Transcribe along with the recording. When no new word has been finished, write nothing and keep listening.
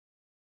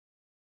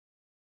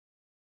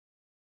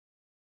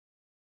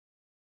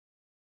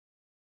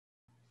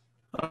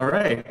All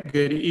right,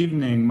 good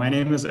evening. My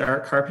name is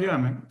Eric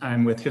Carpio.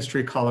 I'm with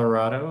History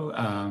Colorado.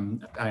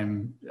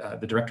 I'm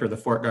the director of the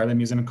Fort Garland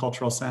Museum and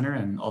Cultural Center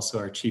and also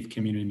our Chief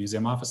Community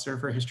Museum Officer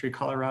for History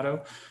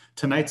Colorado.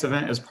 Tonight's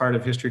event is part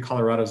of History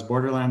Colorado's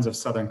Borderlands of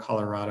Southern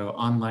Colorado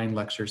online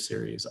lecture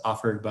series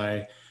offered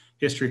by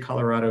History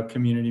Colorado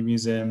Community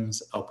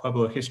Museums, El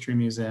Pueblo History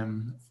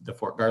Museum, the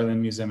Fort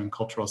Garland Museum and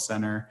Cultural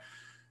Center,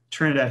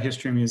 Trinidad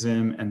History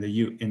Museum, and the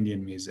Ute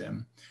Indian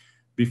Museum.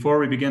 Before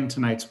we begin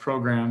tonight's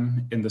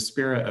program, in the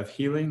spirit of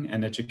healing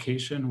and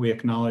education, we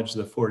acknowledge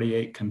the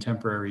 48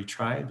 contemporary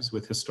tribes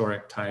with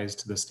historic ties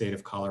to the state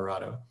of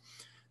Colorado.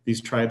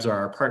 These tribes are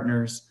our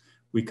partners.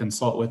 We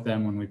consult with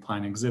them when we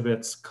plan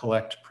exhibits,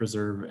 collect,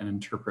 preserve, and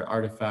interpret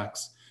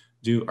artifacts,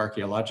 do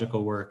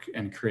archaeological work,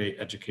 and create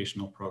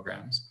educational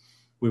programs.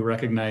 We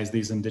recognize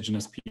these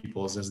Indigenous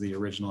peoples as the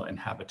original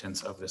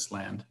inhabitants of this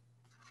land.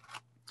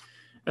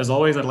 As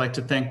always, I'd like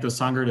to thank the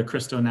Sangre de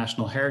Cristo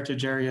National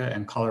Heritage Area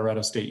and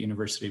Colorado State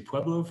University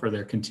Pueblo for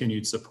their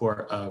continued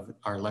support of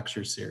our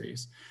lecture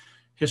series.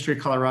 History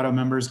Colorado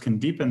members can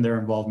deepen their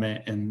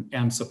involvement in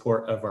and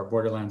support of our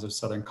Borderlands of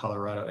Southern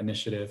Colorado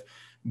initiative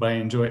by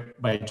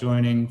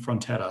joining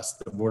Fronteras,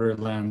 the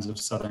Borderlands of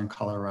Southern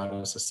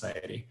Colorado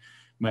Society.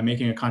 By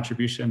making a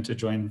contribution to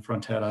join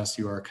Fronteras,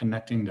 you are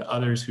connecting to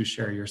others who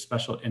share your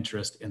special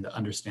interest in the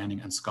understanding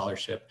and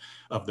scholarship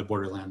of the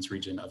Borderlands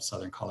region of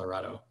Southern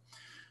Colorado.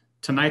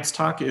 Tonight's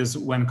talk is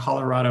When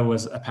Colorado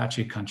Was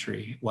Apache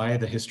Country, Why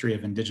the History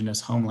of Indigenous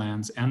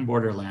Homelands and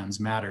Borderlands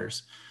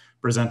Matters,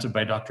 presented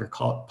by Dr.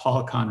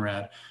 Paul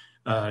Conrad.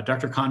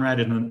 Dr. Conrad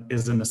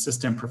is an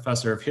assistant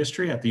professor of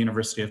history at the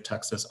University of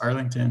Texas,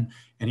 Arlington,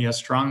 and he has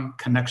strong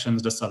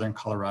connections to Southern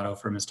Colorado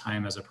from his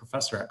time as a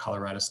professor at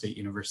Colorado State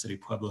University,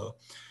 Pueblo.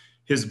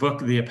 His book,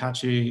 The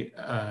Apache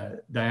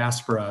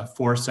Diaspora,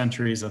 4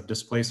 Centuries of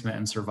Displacement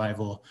and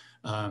Survival,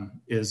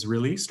 is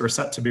released or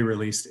set to be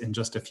released in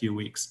just a few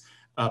weeks.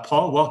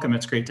 Paul, welcome.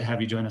 It's great to have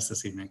you join us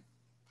this evening.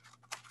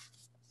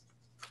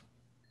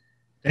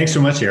 Thanks so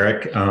much,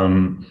 Eric.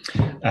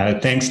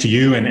 Thanks to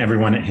you and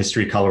everyone at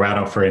History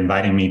Colorado for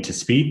inviting me to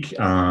speak.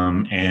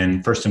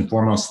 And first and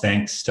foremost,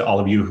 thanks to all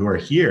of you who are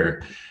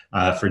here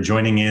for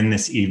joining in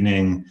this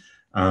evening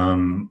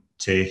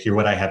to hear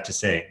what I have to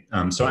say.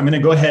 So I'm going to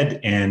go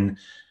ahead and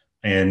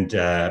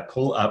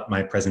pull up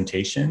my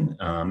presentation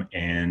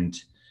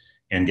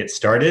and get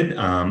started.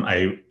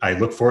 I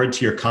look forward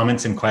to your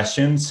comments and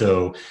questions.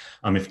 So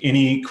if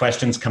any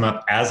questions come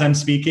up as I'm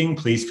speaking,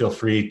 please feel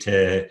free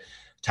to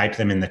type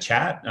them in the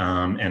chat.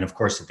 And of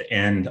course, at the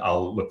end,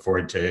 I'll look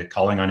forward to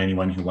calling on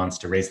anyone who wants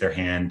to raise their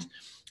hand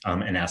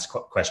and ask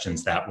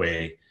questions that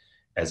way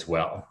as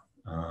well.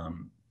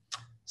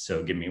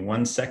 So give me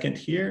 1 second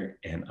here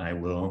and I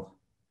will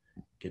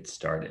get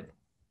started.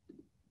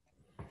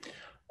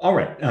 All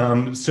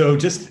right, so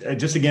just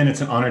again,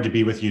 it's an honor to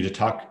be with you to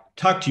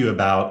talk to you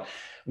about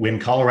When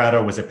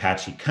Colorado Was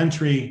Apache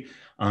Country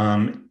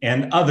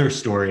and other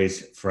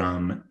stories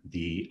from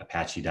the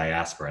Apache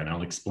diaspora. And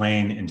I'll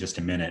explain in just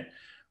a minute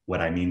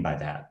what I mean by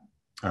that.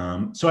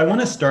 So I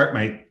want to start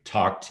my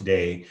talk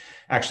today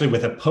actually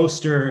with a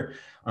poster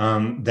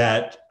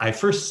that I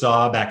first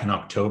saw back in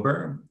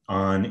October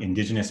on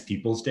Indigenous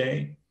Peoples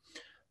Day.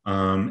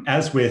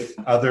 As with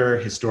other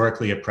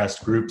historically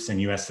oppressed groups in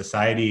US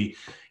society,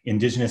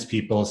 Indigenous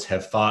peoples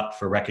have fought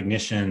for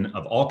recognition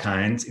of all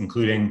kinds,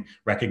 including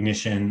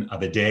recognition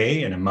of a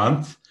day and a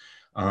month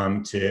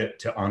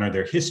to honor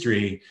their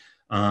history.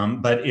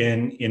 But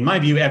in my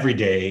view, every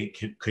day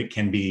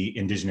can be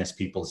Indigenous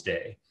Peoples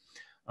Day.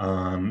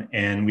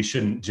 And we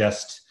shouldn't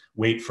just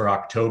wait for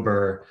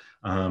October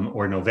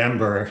or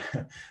November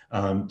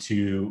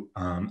to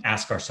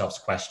ask ourselves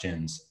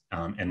questions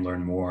and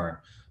learn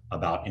more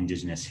about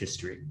Indigenous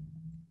history.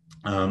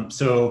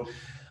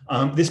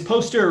 This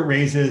poster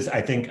raises,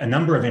 I think, a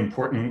number of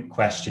important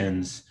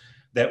questions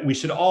that we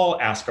should all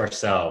ask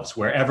ourselves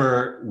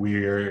wherever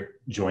we're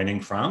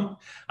joining from.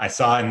 I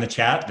saw in the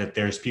chat that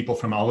there's people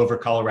from all over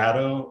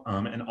Colorado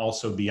and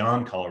also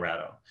beyond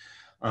Colorado.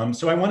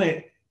 So I want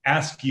to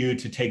ask you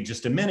to take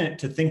just a minute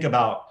to think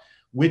about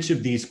which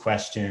of these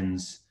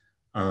questions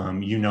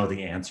you know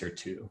the answer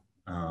to.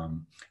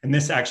 And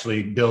this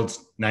actually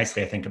builds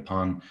nicely, I think,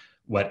 upon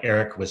what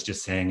Eric was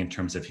just saying in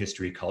terms of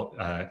History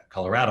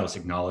Colorado's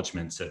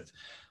acknowledgements of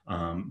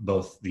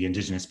both the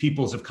Indigenous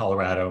peoples of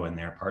Colorado and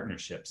their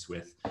partnerships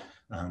with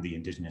the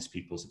Indigenous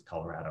peoples of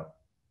Colorado.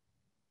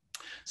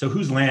 So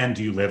whose land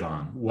do you live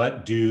on?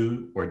 What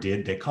do or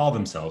did they call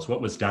themselves?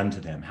 What was done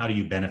to them? How do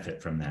you benefit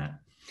from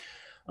that?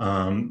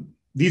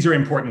 These are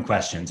important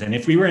questions. And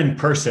if we were in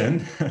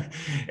person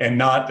and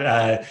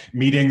not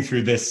meeting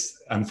through this,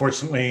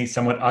 unfortunately,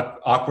 somewhat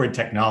awkward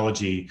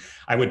technology,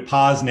 I would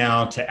pause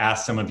now to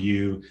ask some of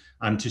you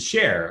to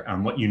share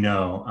what you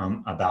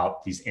know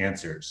about these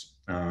answers.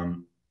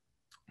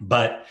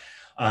 But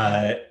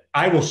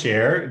I will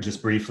share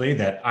just briefly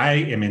that I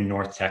am in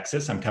North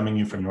Texas. I'm coming to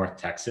you from North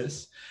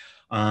Texas.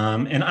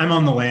 And I'm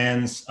on the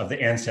lands of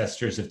the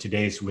ancestors of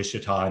today's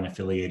Wichita and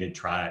affiliated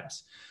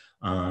tribes,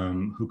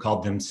 who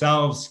called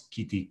themselves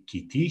Kiti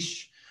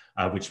Kitish,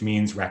 which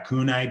means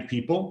raccoon-eyed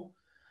people.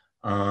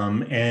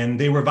 And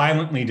they were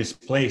violently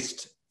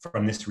displaced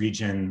from this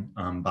region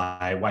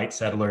by white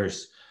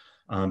settlers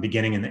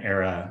beginning in the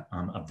era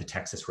of the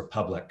Texas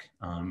Republic.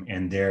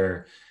 And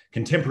their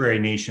contemporary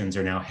nations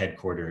are now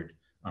headquartered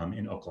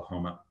in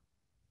Oklahoma.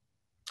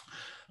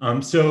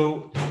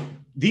 So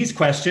these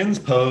questions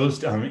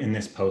posed in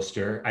this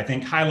poster, I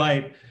think,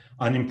 highlight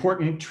an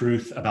important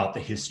truth about the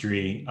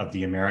history of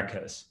the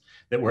Americas,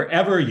 that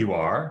wherever you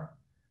are,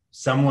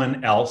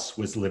 someone else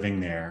was living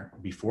there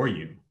before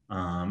you.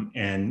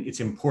 And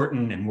it's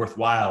important and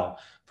worthwhile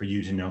for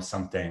you to know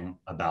something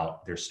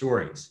about their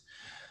stories.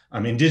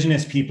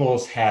 Indigenous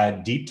peoples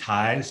had deep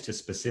ties to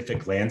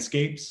specific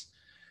landscapes,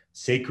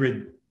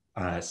 sacred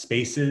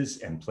spaces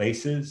and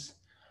places,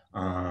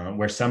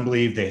 where some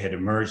believed they had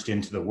emerged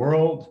into the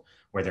world,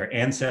 where their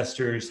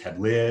ancestors had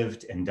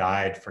lived and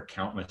died for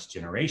countless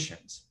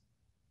generations.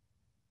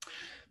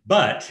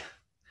 But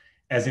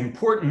as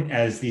important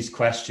as these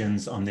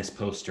questions on this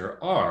poster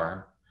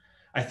are,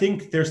 I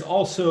think there's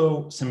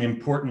also some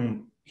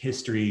important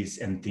histories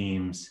and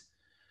themes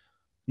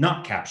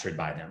not captured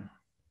by them.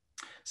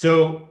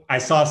 So I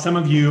saw some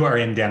of you are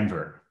in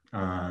Denver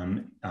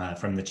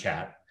from the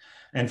chat.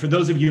 And for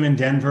those of you in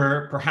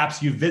Denver,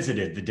 perhaps you've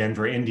visited the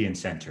Denver Indian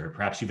Center,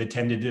 perhaps you've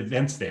attended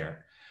events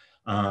there.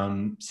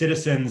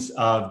 Citizens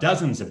of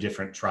dozens of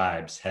different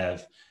tribes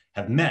have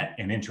met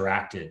and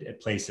interacted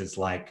at places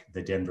like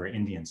the Denver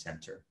Indian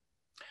Center.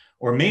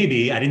 Or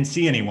maybe, I didn't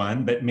see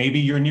anyone, but maybe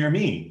you're near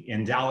me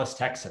in Dallas,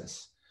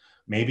 Texas.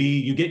 Maybe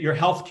you get your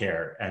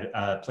healthcare at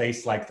a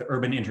place like the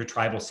Urban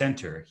Intertribal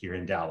Center here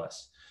in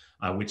Dallas,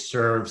 which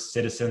serves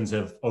citizens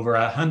of over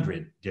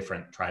 100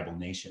 different tribal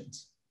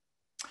nations.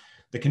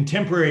 The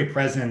contemporary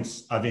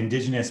presence of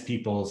Indigenous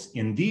peoples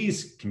in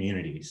these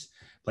communities,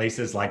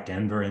 places like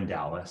Denver and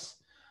Dallas,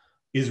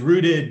 is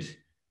rooted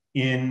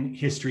in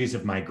histories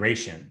of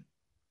migration,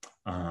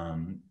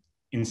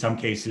 in some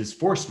cases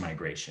forced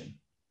migration.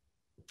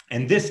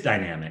 And this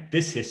dynamic,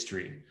 this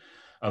history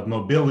of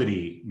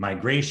mobility,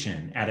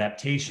 migration,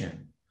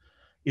 adaptation,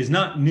 is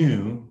not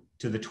new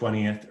to the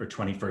 20th or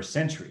 21st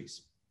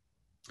centuries.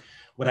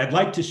 What I'd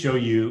like to show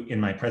you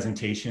in my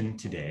presentation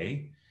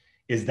today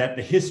is that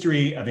the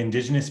history of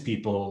Indigenous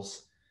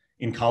peoples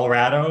in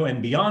Colorado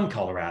and beyond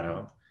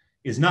Colorado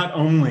is not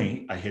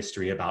only a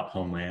history about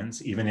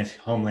homelands, even if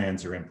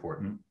homelands are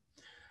important.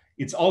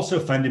 It's also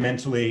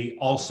fundamentally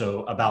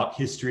also about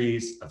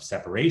histories of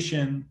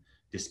separation,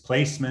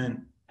 displacement,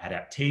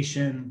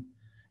 adaptation,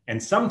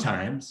 and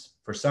sometimes,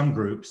 for some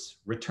groups,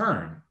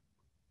 return,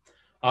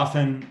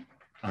 often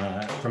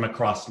from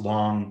across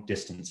long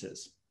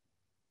distances.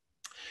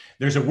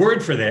 There's a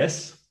word for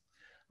this,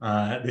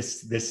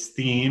 this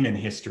theme in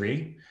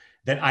history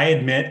that I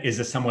admit is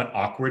a somewhat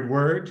awkward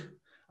word.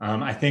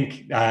 I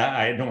think,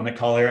 I don't want to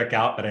call Eric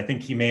out, but I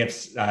think he may have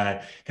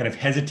kind of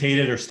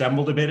hesitated or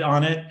stumbled a bit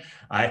on it.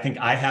 I think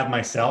I have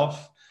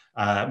myself.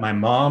 My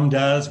mom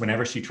does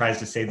whenever she tries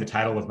to say the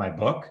title of my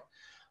book.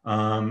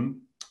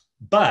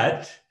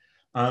 But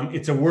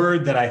it's a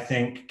word that I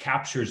think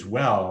captures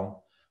well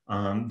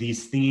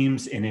these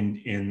themes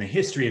in the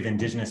history of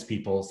Indigenous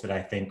peoples that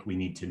I think we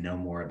need to know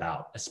more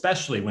about,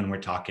 especially when we're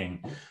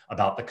talking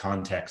about the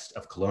context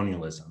of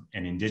colonialism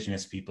and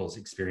Indigenous peoples'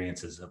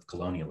 experiences of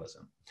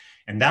colonialism.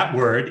 And that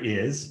word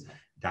is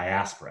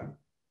diaspora.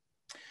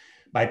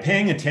 By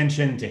paying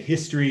attention to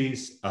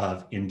histories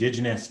of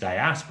Indigenous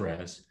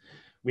diasporas,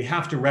 we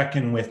have to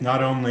reckon with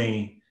not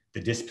only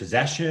the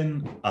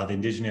dispossession of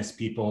Indigenous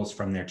peoples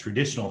from their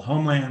traditional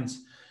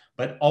homelands,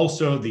 but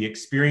also the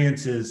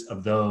experiences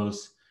of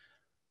those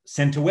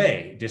sent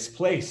away,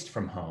 displaced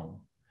from home,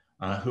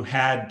 who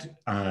had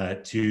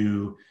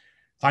to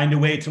find a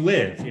way to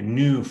live in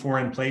new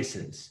foreign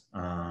places.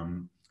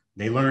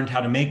 They learned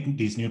how to make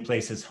these new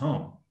places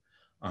home,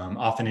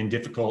 often in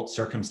difficult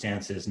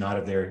circumstances, not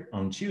of their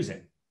own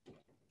choosing.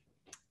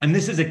 And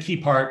this is a key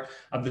part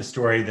of the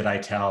story that I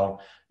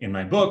tell in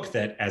my book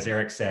that, as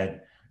Eric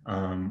said,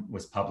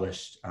 was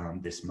published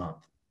this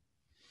month.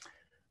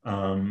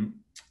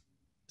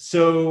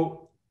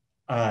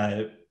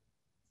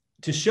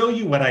 To show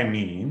you what I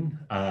mean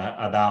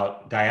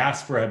about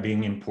diaspora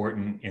being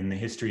important in the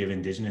history of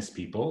Indigenous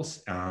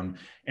peoples, and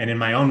in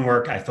my own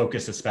work, I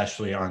focus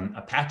especially on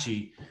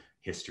Apache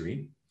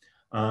history.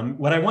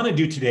 What I want to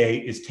do today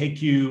is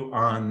take you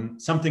on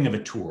something of a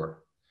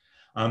tour.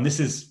 This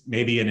is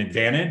maybe an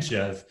advantage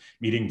of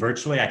meeting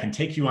virtually. I can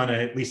take you on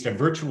at least a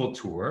virtual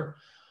tour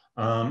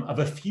of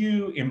a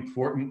few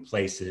important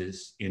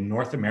places in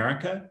North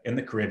America, in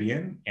the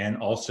Caribbean, and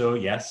also,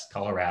 yes,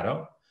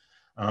 Colorado,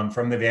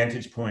 from the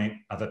vantage point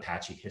of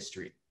Apache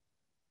history.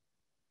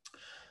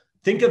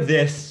 Think of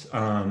this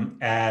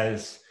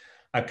as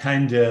a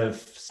kind of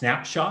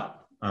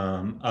snapshot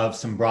of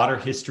some broader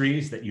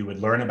histories that you would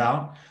learn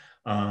about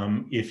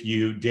if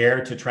you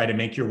dare to try to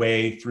make your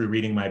way through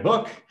reading my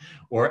book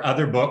or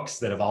other books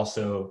that have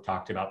also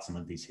talked about some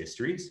of these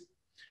histories.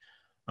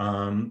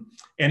 And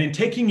in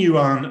taking you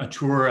on a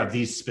tour of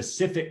these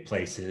specific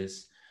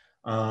places,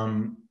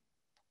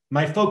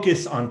 my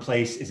focus on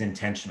place is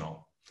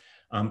intentional.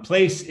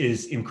 Place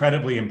is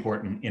incredibly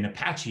important in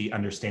Apache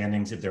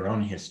understandings of their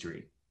own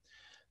history.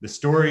 The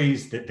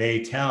stories that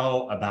they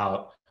tell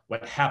about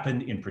what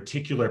happened in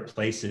particular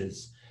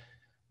places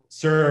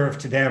serve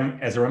to them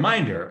as a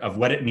reminder of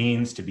what it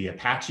means to be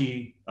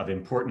Apache, of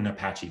important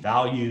Apache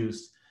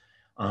values,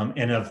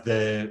 and of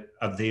the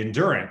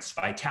endurance,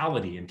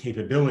 vitality, and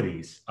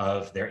capabilities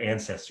of their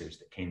ancestors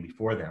that came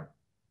before them.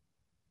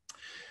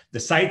 The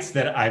sites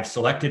that I've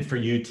selected for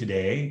you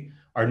today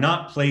are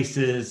not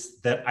places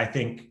that I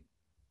think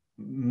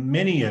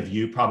many of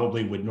you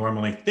probably would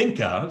normally think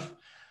of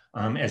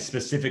as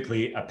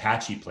specifically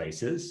Apache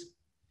places.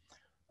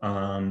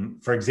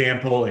 For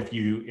example, if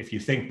you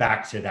think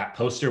back to that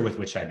poster with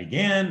which I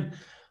began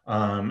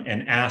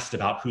and asked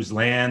about whose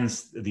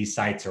lands these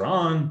sites are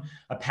on,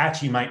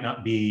 Apache might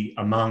not be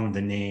among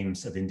the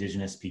names of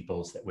indigenous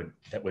peoples that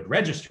would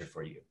register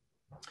for you.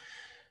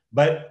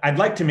 But I'd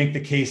like to make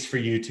the case for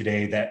you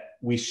today that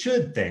we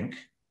should think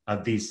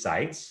of these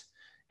sites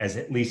as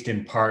at least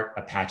in part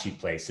Apache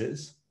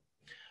places.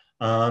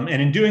 And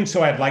in doing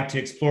so, I'd like to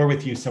explore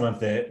with you some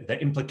of the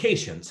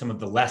implications, some of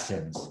the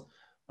lessons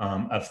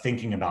of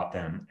thinking about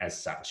them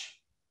as such.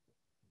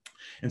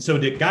 And so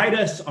to guide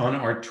us on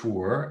our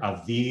tour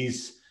of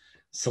these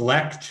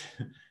select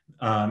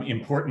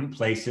important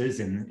places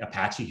in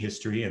Apache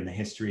history and the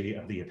history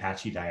of the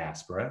Apache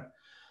diaspora,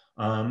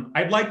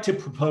 I'd like to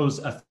propose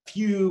a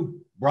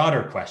few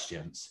broader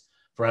questions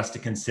for us to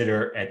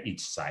consider at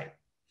each site.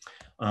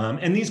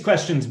 And these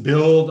questions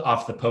build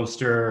off the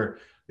poster,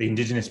 the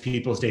Indigenous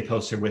Peoples Day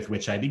poster with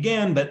which I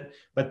began,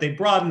 but they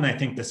broaden, I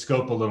think, the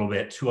scope a little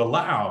bit to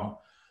allow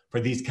for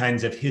these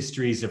kinds of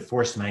histories of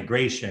forced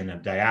migration,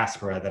 of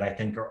diaspora, that I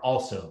think are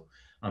also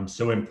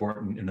so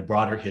important in the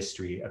broader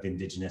history of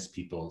Indigenous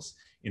peoples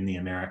in the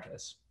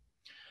Americas.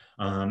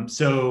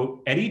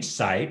 So at each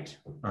site,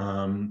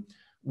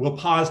 we'll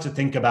pause to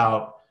think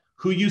about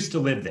who used to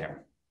live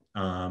there,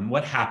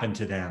 what happened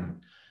to them,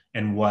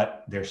 and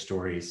what their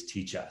stories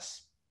teach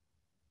us.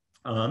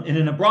 And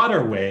in a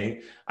broader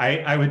way,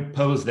 I would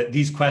pose that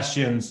these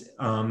questions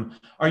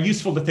are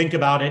useful to think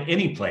about at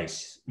any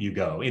place you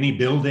go, any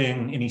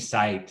building, any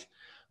site,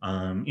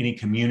 any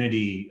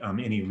community,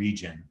 any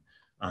region.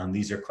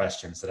 These are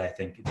questions that I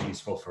think it's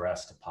useful for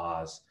us to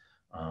pause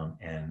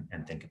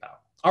and think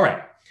about. All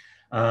right,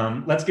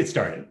 let's get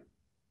started.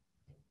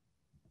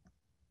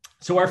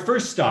 So our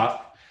first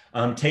stop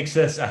takes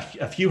us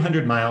a few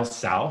hundred miles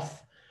south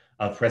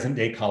of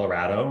present-day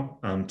Colorado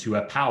to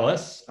a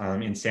palace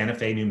in Santa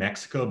Fe, New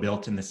Mexico,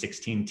 built in the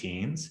 16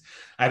 teens.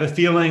 I have a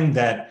feeling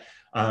that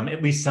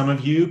at least some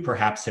of you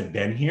perhaps have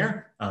been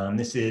here.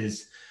 This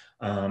is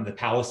the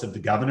Palace of the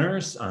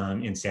Governors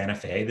in Santa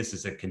Fe. This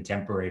is a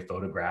contemporary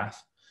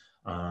photograph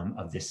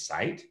of this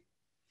site.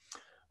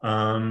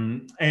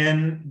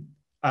 And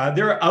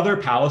there are other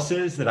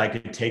palaces that I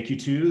could take you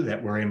to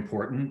that were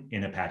important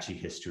in Apache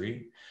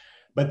history.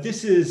 But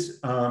this is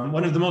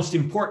one of the most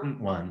important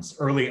ones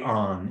early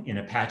on in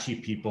Apache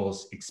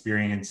people's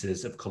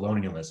experiences of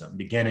colonialism,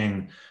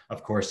 beginning,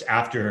 of course,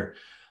 after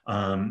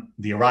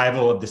the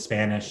arrival of the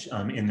Spanish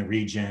in the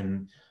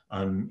region,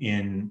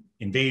 in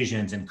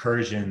invasions,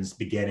 incursions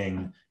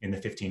beginning in the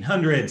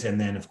 1500s. And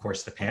then, of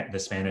course, the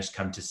Spanish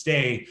come to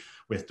stay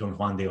with Don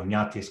Juan de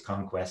Oñate's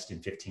conquest in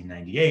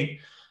 1598.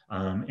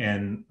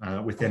 And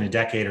within a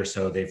decade or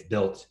so, they've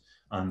built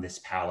this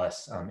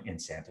palace in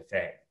Santa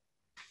Fe.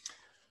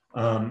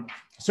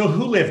 So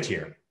who lived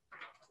here?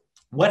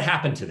 What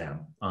happened to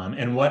them?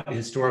 And what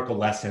historical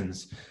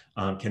lessons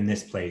can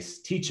this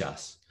place teach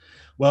us?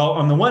 Well,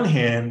 on the one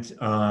hand,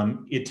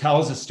 it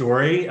tells a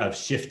story of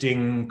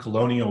shifting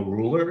colonial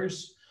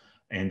rulers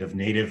and of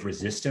native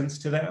resistance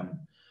to them.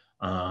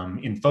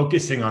 In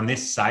focusing on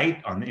this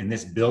site, in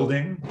this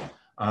building,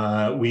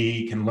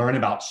 we can learn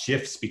about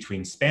shifts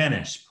between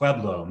Spanish,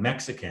 Pueblo,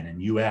 Mexican,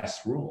 and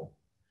US rule.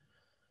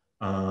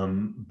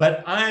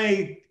 But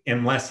I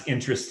am less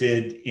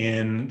interested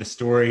in the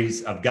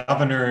stories of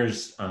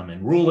governors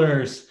and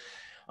rulers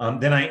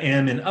than I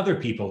am in other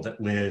people that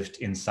lived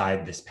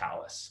inside this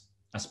palace,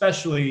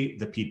 especially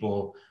the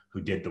people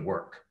who did the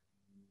work.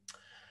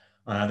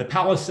 The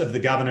Palace of the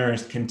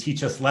Governors can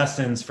teach us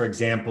lessons, for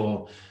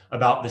example,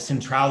 about the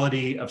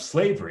centrality of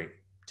slavery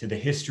to the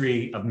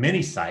history of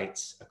many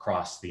sites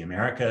across the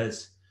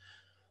Americas,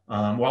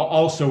 while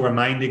also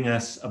reminding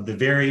us of the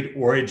varied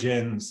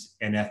origins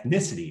and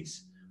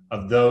ethnicities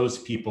of those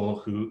people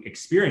who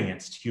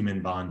experienced human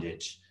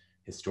bondage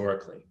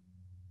historically.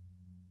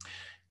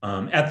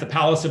 At the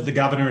Palace of the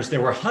Governors,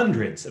 there were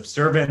hundreds of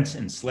servants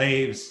and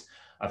slaves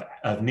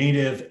of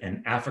Native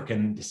and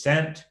African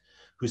descent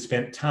who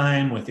spent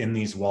time within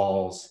these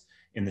walls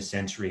in the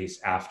centuries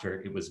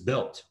after it was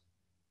built.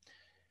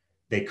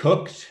 They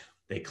cooked,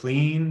 they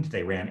cleaned,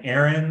 they ran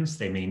errands,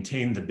 they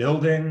maintained the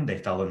building, they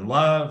fell in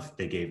love,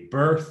 they gave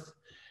birth,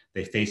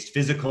 they faced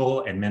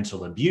physical and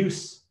mental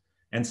abuse,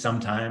 and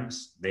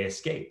sometimes they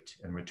escaped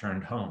and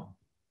returned home.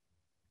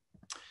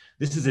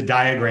 This is a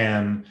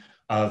diagram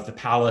of the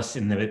palace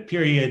in the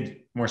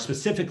period, more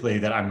specifically,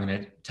 that I'm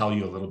going to tell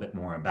you a little bit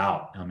more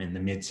about in the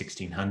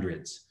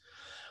mid-1600s.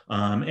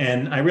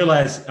 And I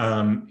realize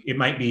it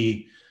might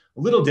be a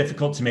little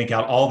difficult to make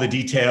out all the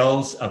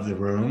details of the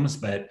rooms,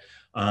 but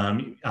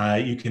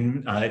you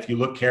can, if you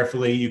look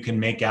carefully, you can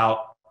make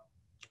out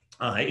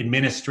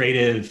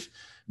administrative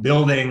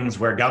buildings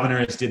where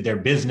governors did their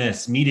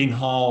business, meeting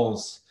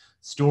halls,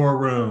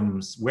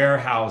 storerooms,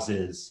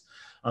 warehouses.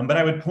 But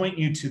I would point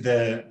you to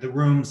the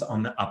rooms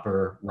on the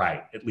upper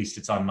right. At least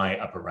it's on my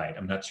upper right.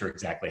 I'm not sure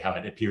exactly how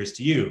it appears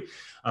to you,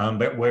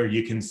 but where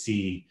you can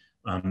see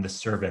the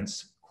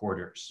servants'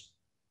 quarters.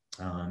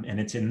 And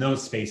it's in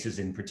those spaces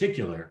in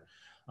particular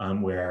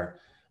where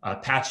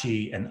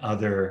Apache and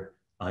other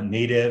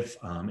native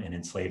and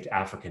enslaved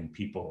African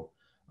people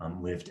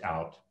lived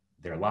out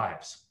their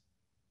lives.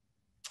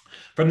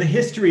 From the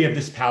history of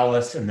this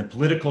palace and the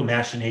political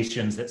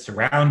machinations that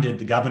surrounded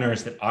the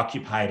governors that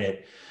occupied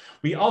it,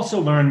 we also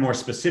learn more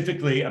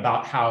specifically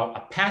about how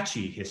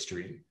Apache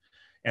history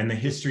and the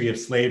history of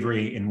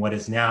slavery in what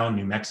is now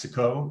New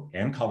Mexico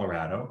and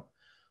Colorado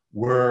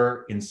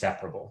were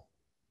inseparable.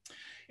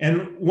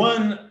 And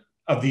one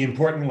of the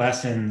important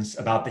lessons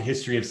about the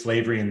history of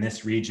slavery in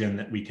this region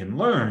that we can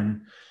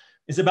learn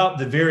is about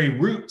the very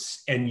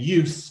roots and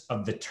use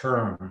of the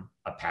term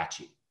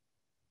Apache.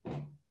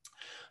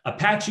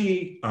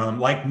 Apache,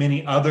 like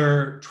many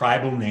other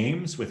tribal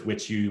names with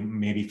which you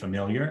may be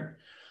familiar,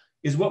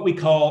 is what we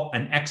call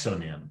an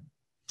exonym.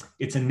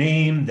 It's a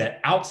name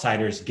that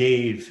outsiders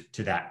gave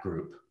to that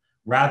group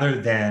rather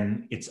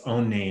than its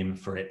own name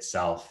for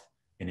itself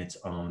in its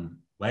own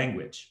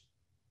language.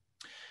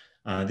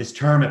 This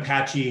term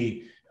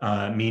Apache,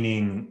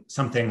 meaning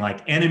something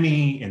like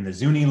enemy in the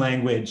Zuni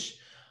language,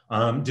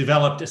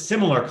 developed a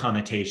similar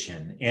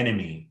connotation,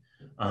 enemy,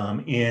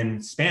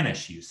 in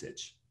Spanish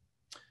usage.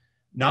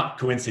 Not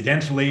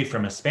coincidentally,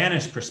 from a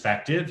Spanish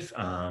perspective,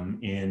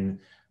 in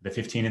the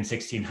 15 and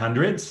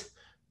 1600s,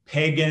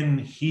 pagan,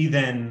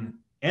 heathen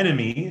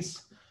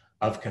enemies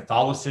of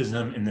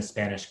Catholicism in the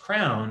Spanish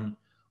crown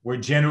were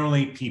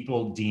generally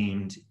people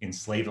deemed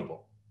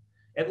enslavable,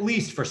 at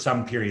least for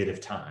some period of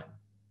time,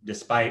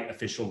 despite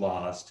official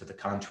laws to the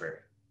contrary.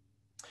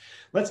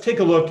 Let's take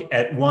a look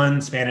at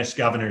one Spanish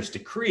governor's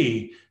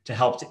decree to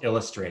help to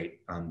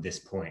illustrate this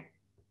point.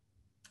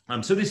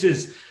 So this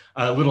is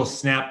a little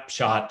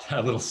snapshot,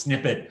 a little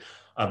snippet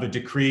of a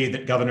decree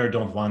that Governor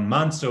Don Juan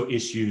Manso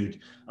issued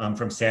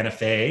from Santa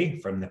Fe,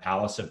 from the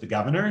Palace of the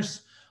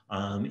Governors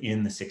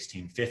in the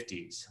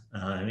 1650s.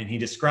 And he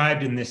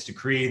described in this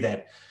decree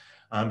that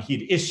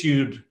he'd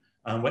issued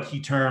what he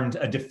termed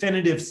a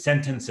definitive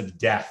sentence of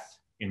death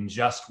in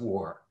just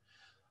war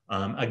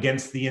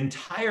against the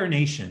entire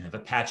nation of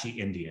Apache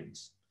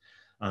Indians.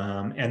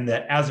 And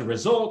that as a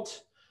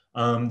result,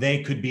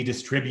 they could be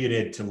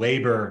distributed to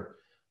labor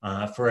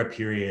for a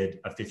period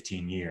of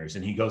 15 years.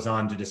 And he goes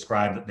on to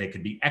describe that they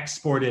could be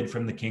exported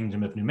from the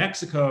Kingdom of New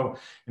Mexico.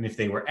 And if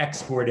they were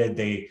exported,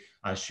 they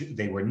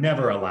were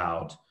never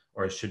allowed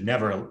or should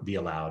never be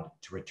allowed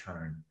to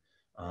return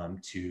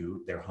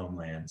to their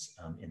homelands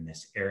in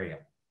this area.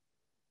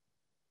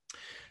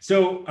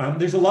 So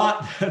there's a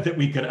lot that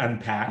we could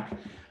unpack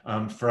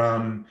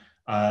from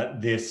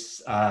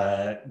this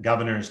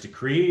governor's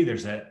decree.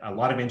 There's a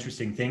lot of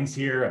interesting things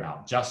here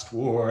about just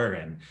war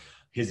and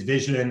his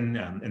vision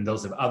and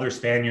those of other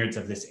Spaniards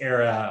of this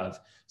era of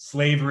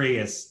slavery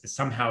as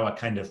somehow a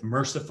kind of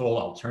merciful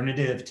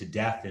alternative to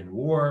death in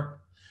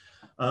war.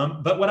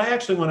 But what I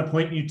actually want to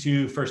point you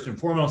to first and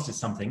foremost is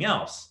something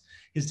else,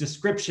 his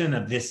description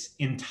of this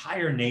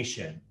entire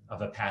nation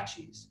of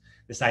Apaches,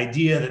 this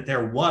idea that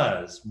there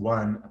was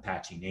one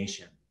Apache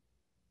nation.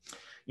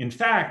 In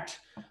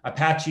fact,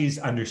 Apaches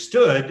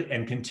understood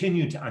and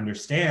continue to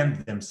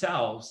understand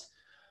themselves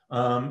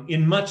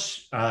in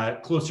much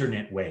closer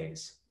knit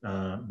ways.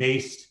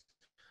 Based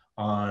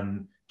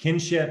on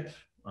kinship,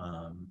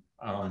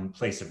 on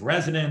place of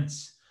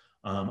residence,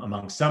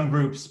 among some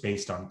groups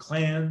based on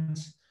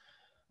clans.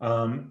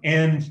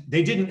 And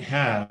they didn't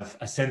have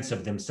a sense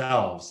of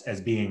themselves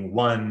as being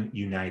one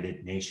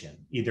united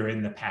nation, either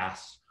in the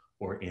past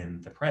or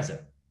in the present.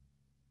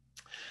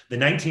 The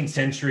 19th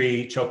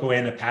century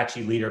Chocoan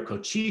Apache leader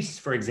Cochise,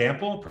 for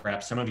example,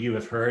 perhaps some of you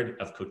have heard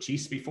of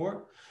Cochise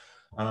before.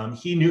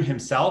 He knew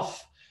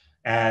himself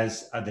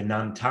as the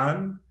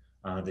Nantan,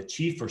 the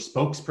chief or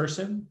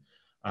spokesperson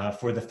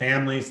for the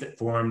families that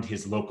formed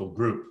his local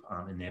group.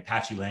 In the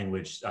Apache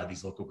language,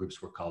 these local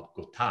groups were called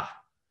Gotá.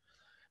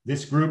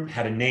 This group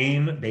had a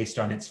name based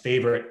on its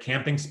favorite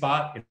camping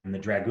spot in the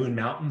Dragoon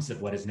Mountains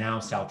of what is now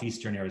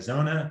southeastern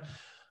Arizona,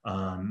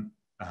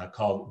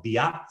 called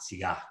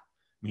Biatsia,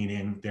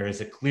 meaning there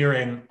is a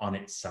clearing on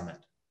its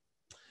summit.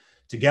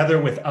 Together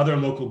with other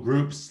local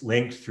groups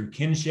linked through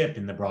kinship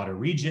in the broader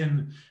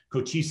region,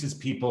 Cochise's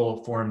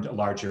people formed a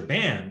larger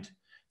band,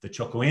 the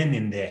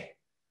Chocoeninde,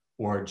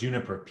 or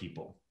Juniper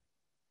people.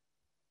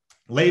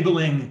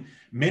 Labeling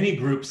many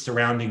groups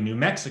surrounding New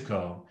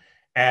Mexico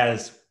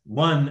as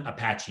one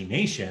Apache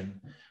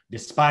nation,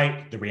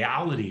 despite the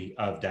reality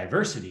of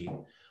diversity,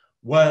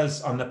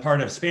 was on the part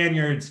of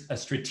Spaniards a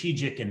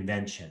strategic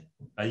invention,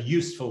 a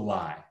useful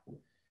lie,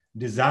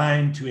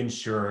 designed to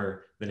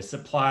ensure that a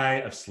supply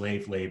of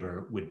slave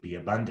labor would be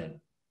abundant.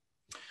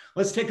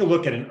 Let's take a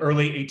look at an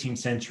early 18th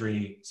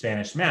century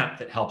Spanish map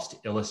that helps to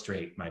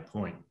illustrate my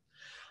point.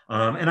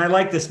 And I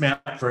like this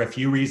map for a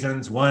few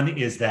reasons. One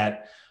is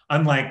that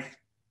unlike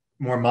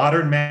more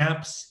modern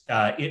maps,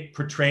 it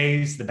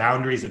portrays the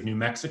boundaries of New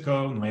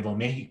Mexico, Nuevo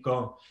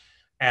Mexico,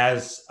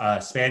 as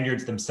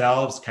Spaniards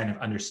themselves kind of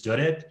understood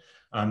it.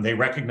 They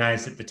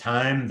recognized at the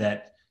time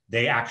that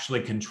they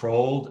actually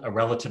controlled a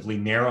relatively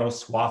narrow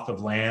swath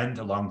of land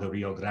along the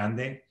Rio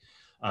Grande,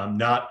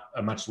 not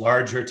a much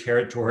larger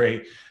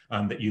territory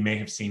that you may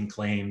have seen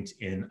claimed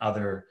in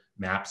other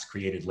maps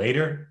created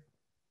later.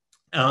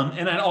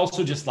 And I'd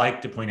also just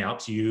like to point out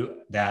to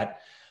you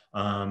that,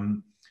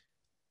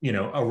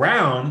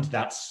 around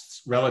that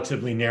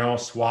relatively narrow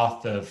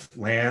swath of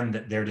land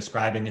that they're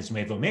describing as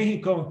Nuevo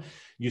Mexico,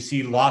 you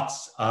see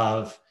lots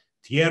of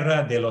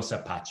Tierra de los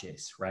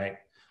Apaches, right?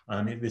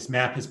 This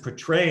map is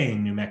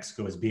portraying New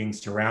Mexico as being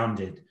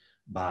surrounded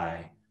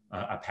by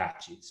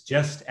Apaches,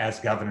 just as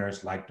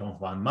governors like Don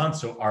Juan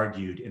Manso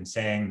argued in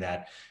saying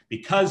that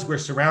because we're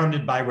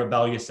surrounded by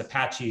rebellious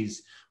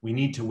Apaches, we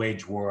need to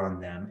wage war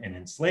on them and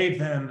enslave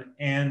them,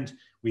 and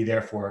we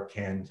therefore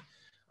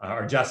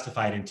are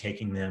justified in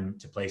taking them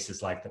to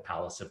places like the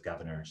Palace of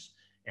Governors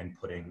and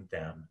putting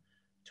them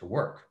to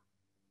work.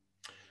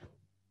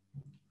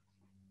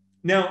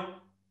 Now,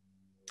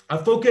 a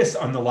focus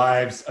on the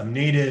lives of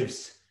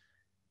natives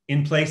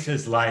in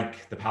places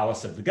like the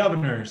Palace of the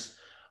Governors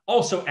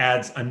also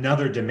adds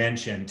another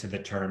dimension to the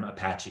term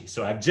Apache.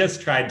 So I've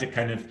just tried to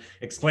kind of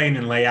explain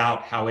and lay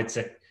out how it's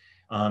an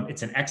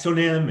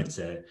exonym, it's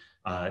a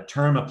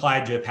term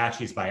applied to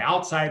Apaches by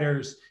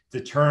outsiders. It's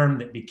a term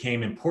that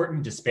became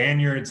important to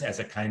Spaniards as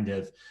a kind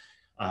of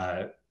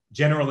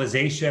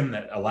generalization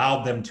that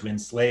allowed them to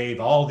enslave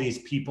all these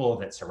people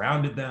that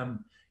surrounded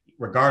them,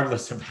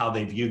 regardless of how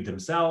they viewed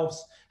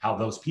themselves, how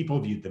those people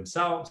viewed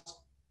themselves.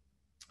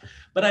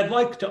 But I'd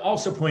like to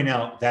also point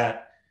out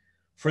that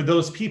for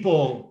those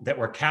people that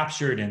were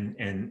captured and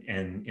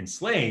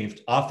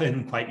enslaved,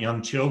 often quite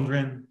young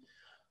children,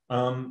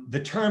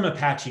 the term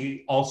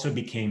Apache also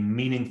became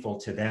meaningful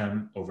to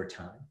them over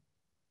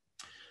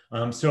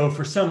time. So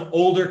for some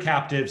older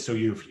captives, so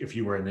if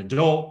you were an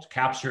adult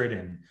captured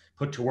and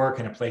put to work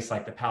in a place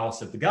like the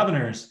Palace of the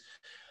Governors,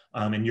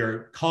 and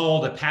you're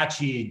called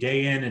Apache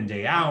day in and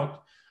day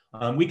out,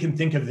 we can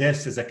think of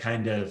this as a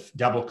kind of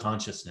double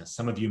consciousness.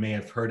 Some of you may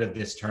have heard of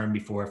this term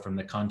before from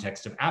the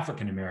context of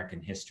African-American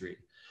history.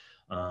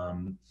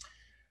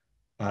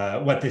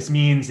 What this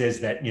means is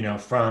that,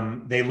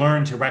 they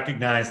learn to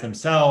recognize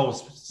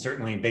themselves,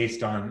 certainly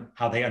based on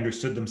how they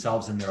understood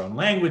themselves in their own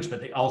language,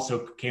 but they also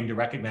came to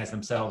recognize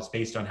themselves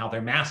based on how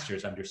their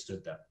masters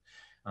understood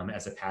them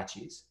as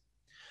Apaches.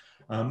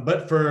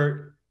 But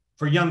for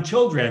young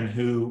children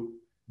who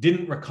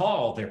didn't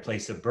recall their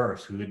place of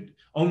birth, who had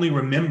only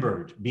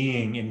remembered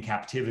being in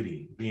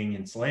captivity, being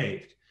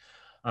enslaved,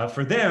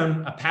 for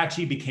them,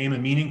 Apache became a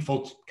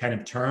meaningful kind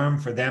of term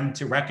for them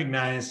to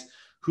recognize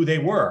who they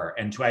were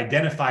and to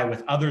identify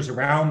with others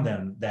around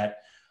them that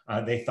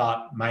they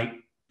thought might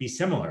be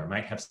similar,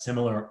 might have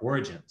similar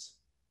origins.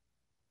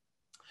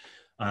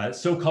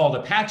 So-called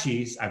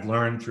Apaches, I've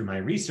learned through my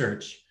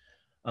research,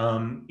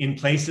 in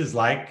places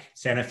like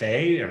Santa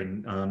Fe,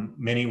 and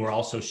many were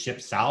also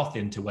shipped south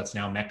into what's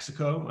now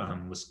Mexico,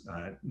 was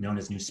known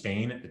as New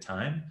Spain at the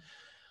time.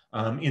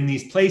 In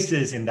these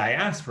places in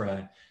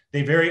diaspora,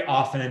 they very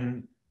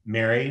often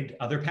married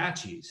other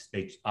Apaches.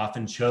 They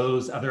often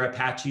chose other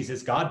Apaches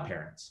as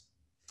godparents.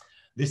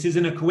 This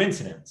isn't a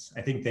coincidence.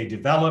 I think they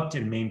developed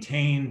and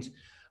maintained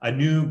a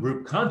new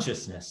group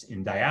consciousness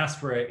in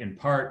diaspora, in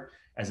part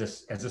as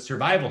a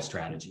survival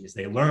strategy, as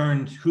they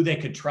learned who they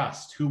could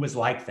trust, who was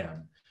like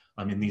them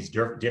in these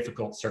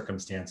difficult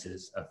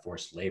circumstances of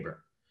forced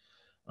labor.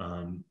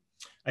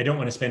 I don't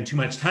want to spend too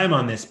much time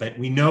on this, but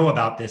we know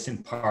about this in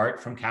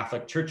part from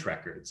Catholic Church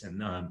records.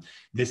 And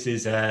this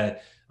is a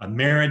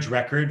marriage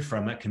record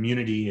from a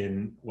community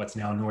in what's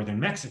now northern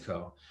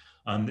Mexico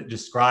that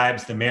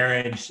describes the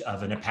marriage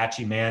of an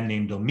Apache man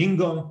named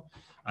Domingo,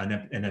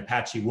 an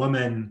Apache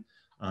woman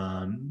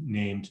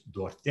named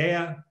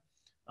Dortea.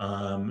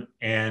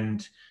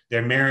 And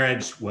their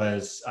marriage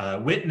was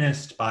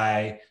witnessed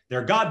by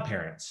their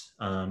godparents,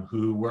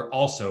 who were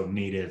also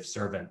native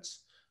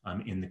servants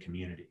in the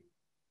community.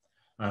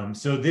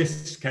 So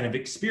this kind of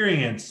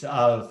experience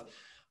of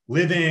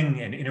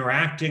living and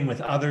interacting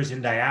with others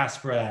in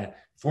diaspora,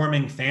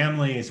 forming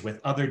families with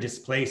other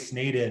displaced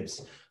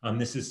natives,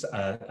 this is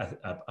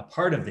a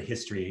part of the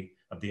history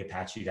of the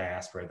Apache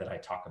diaspora that I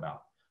talk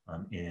about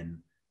in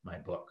my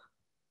book.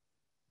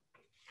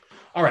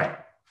 All right.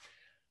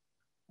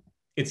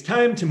 It's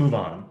time to move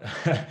on.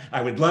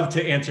 I would love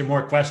to answer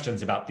more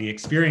questions about the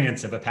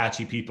experience of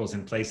Apache peoples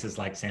in places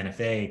like Santa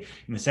Fe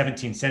in the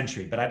 17th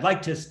century, but I'd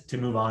like to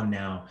move on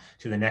now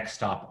to the next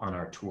stop on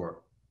our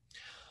tour.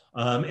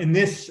 And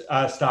this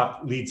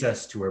stop leads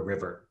us to a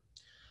river.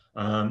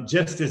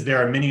 Just as there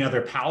are many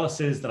other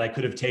palaces that I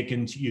could have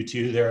taken you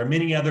to, there are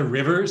many other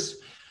rivers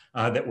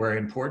that were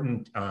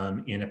important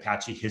in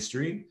Apache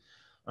history.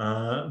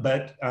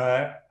 But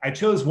I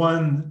chose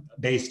one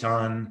based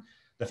on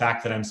the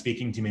fact that I'm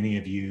speaking to many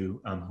of you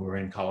who are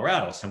in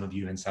Colorado, some of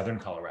you in Southern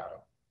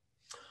Colorado.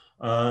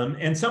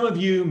 And some of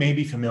you may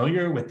be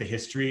familiar with the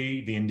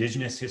history, the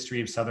indigenous history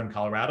of Southern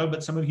Colorado,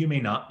 but some of you may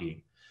not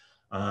be.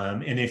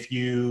 And if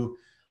you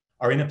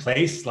are in a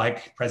place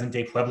like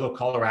present-day Pueblo,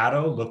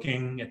 Colorado,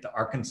 looking at the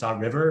Arkansas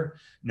River,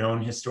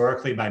 known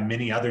historically by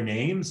many other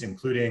names,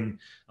 including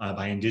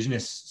by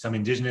some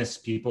indigenous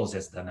peoples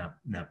as the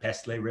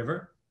Napestle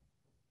River.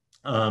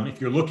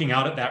 If you're looking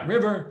out at that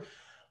river,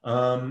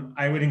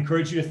 I would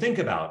encourage you to think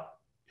about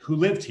who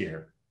lived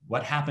here,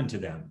 what happened to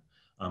them,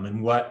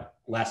 and what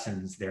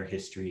lessons their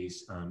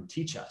histories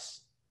teach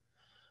us.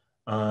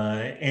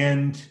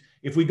 And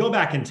if we go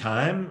back in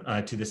time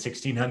to the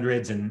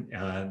 1600s and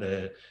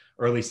the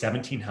early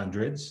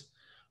 1700s,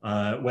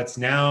 what's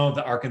now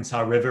the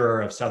Arkansas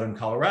River of Southern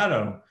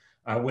Colorado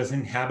was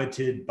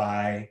inhabited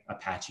by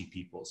Apache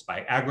peoples,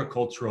 by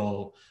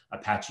agricultural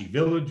Apache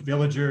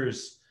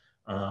villagers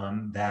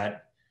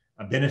that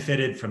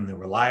benefited from the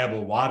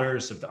reliable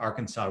waters of the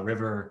Arkansas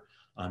River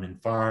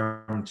and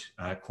farmed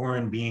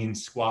corn,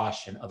 beans,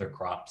 squash, and other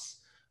crops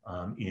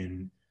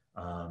in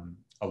and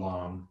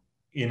along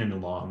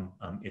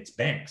its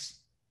banks.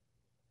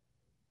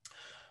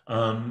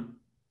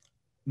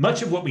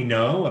 Much of what we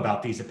know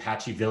about these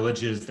Apache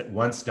villages that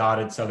once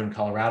dotted Southern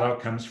Colorado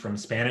comes from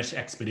Spanish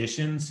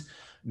expeditions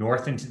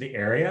north into the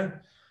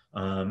area.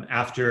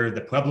 After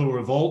the Pueblo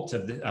Revolt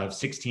of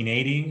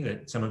 1680,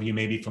 that some of you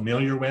may be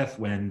familiar with,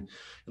 when,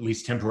 at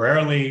least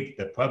temporarily,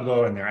 the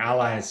Pueblo and their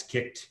allies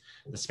kicked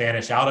the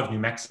Spanish out of New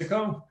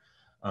Mexico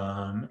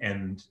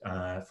and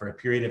for a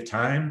period of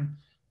time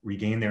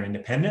regained their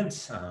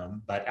independence.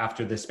 But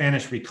after the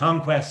Spanish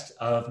reconquest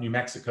of New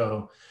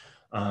Mexico,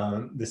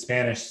 the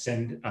Spanish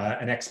send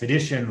an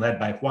expedition led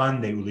by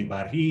Juan de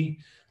Ulibarri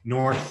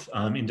north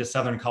into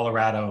Southern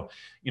Colorado,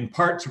 in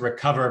part to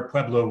recover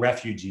Pueblo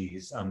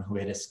refugees who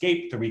had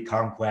escaped the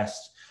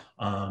reconquest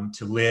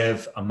to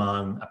live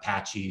among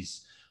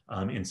Apaches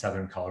in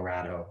Southern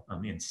Colorado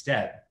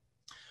instead.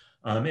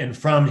 And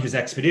from his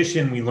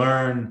expedition, we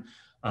learn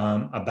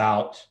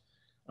about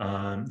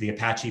the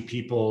Apache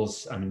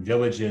peoples and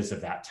villages of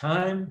that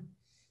time.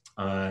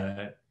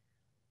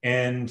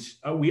 And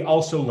we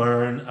also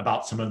learn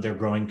about some of their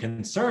growing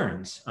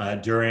concerns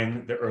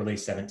during the early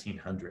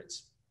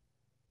 1700s.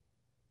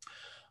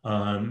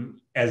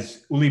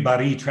 As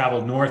Ulibarri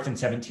traveled north in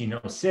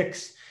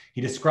 1706,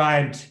 he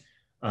described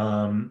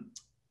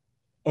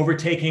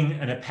overtaking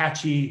an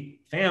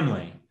Apache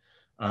family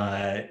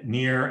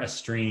near a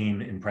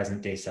stream in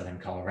present-day Southern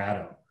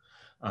Colorado.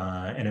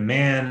 And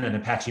an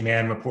Apache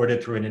man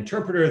reported through an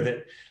interpreter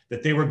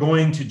that they were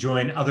going to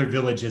join other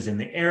villages in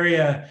the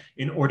area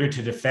in order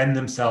to defend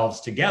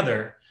themselves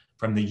together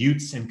from the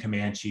Utes and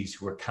Comanches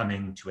who were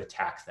coming to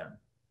attack them.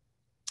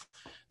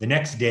 The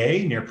next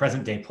day, near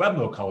present-day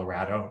Pueblo,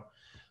 Colorado,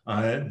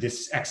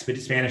 this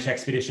Spanish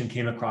expedition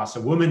came across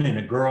a woman and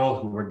a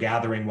girl who were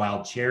gathering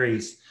wild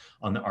cherries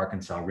on the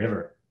Arkansas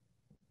River.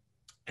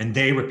 And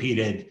they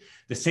repeated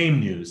the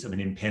same news of an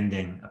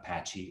impending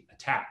Apache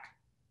attack.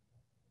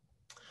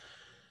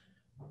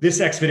 This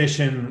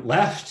expedition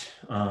left,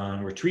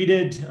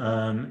 retreated,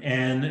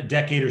 and a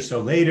decade or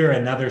so later,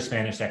 another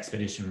Spanish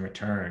expedition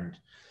returned.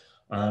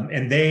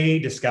 And they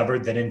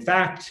discovered that, in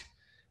fact,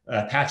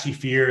 Apache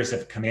fears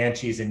of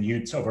Comanches and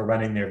Utes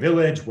overrunning their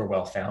village were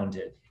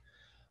well-founded.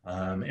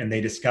 And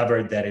they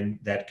discovered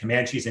that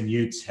Comanches and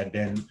Utes had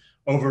been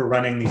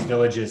overrunning these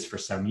villages for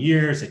some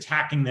years,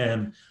 attacking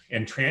them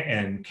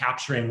and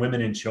capturing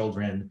women and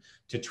children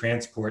to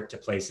transport to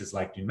places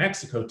like New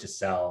Mexico to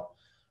sell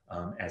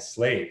as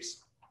slaves.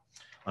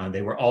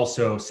 They were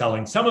also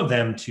selling some of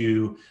them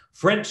to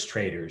French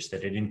traders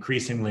that had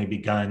increasingly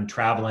begun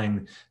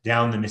traveling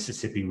down the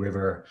Mississippi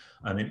River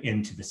and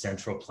into the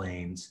central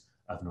plains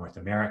of North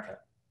America.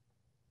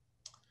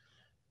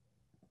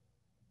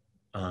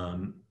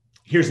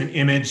 Here's an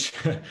image,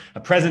 a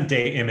present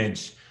day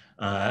image.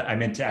 I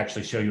meant to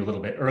actually show you a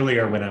little bit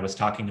earlier when I was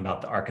talking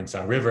about the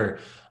Arkansas River,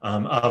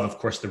 of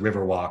course, the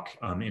Riverwalk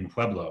in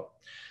Pueblo.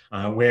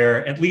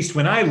 Where, at least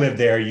when I lived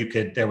there,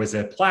 there was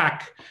a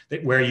plaque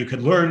where you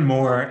could learn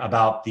more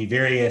about the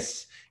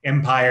various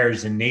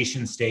empires and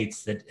nation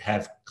states that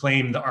have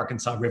claimed the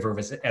Arkansas River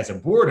as a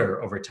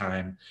border over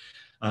time.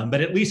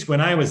 But at least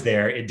when I was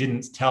there, it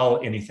didn't tell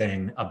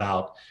anything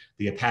about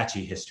the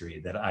Apache history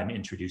that I'm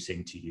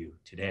introducing to you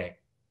today.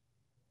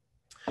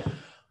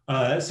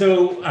 I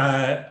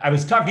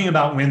was talking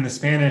about when the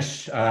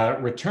Spanish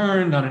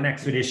returned on an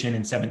expedition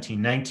in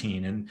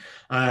 1719, and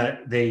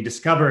they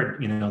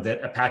discovered,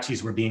 that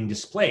Apaches were being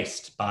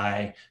displaced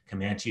by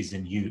Comanches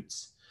and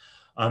Utes.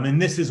 And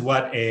this is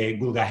what a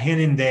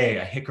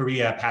Gulgaheninde, a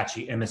Jicarilla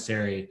Apache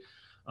emissary,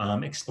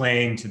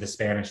 explained to the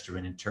Spanish through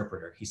an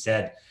interpreter. He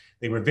said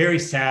they were very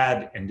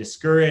sad and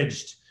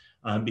discouraged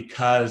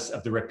because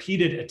of the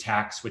repeated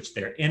attacks which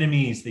their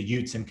enemies, the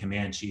Utes and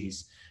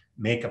Comanches,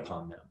 make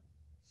upon them.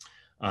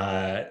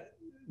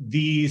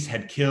 These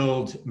had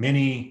killed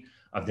many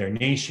of their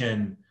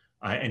nation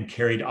and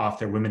carried off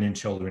their women and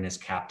children as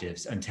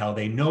captives until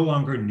they no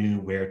longer knew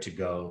where to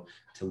go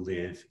to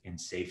live in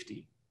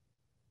safety.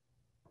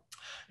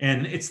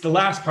 And it's the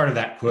last part of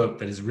that quote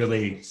that has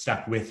really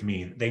stuck with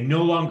me. They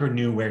no longer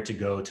knew where to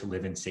go to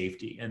live in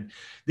safety. And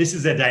this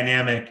is a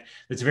dynamic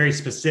that's very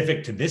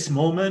specific to this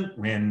moment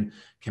when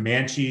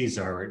Comanches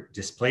are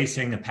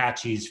displacing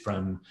Apaches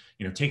from,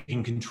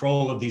 taking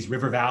control of these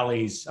river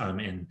valleys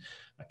and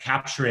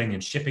capturing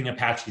and shipping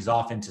Apaches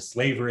off into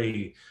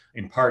slavery,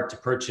 in part to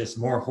purchase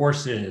more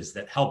horses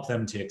that help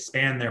them to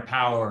expand their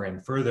power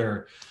and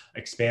further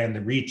expand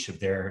the reach of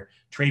their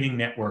trading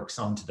networks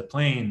onto the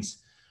plains.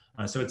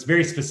 So it's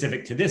very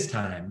specific to this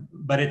time,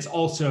 but it's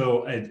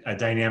also a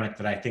dynamic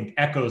that I think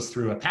echoes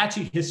through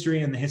Apache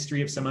history and the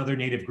history of some other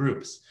native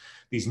groups.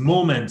 These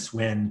moments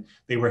when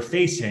they were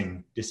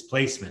facing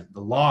displacement,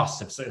 the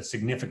loss of a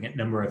significant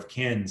number of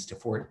kin to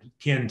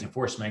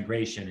forced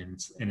migration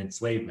and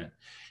enslavement.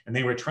 And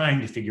they were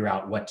trying to figure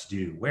out what to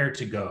do, where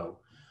to go,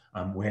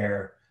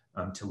 where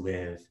to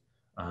live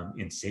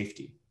in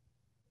safety.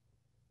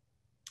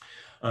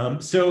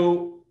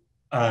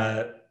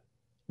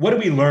 What do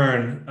we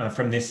learn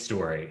from this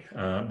story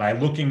by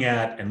looking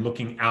at and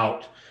looking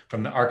out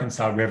from the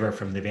Arkansas River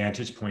from the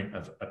vantage point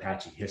of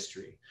Apache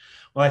history?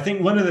 Well, I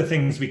think one of the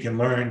things we can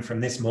learn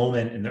from this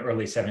moment in the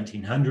early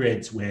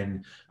 1700s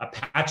when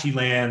Apache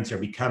lands are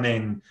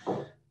becoming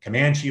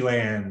Comanche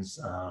lands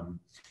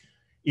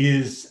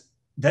is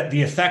that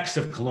the effects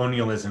of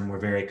colonialism were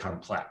very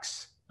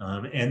complex.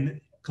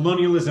 And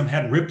colonialism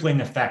had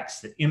rippling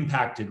effects that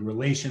impacted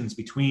relations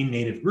between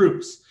native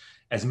groups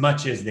as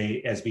much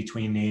as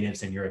between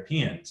natives and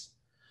Europeans.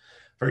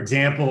 For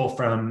example,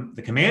 from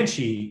the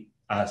Comanche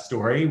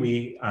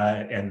story,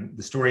 and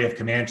the story of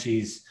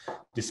Comanches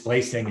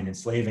displacing and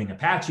enslaving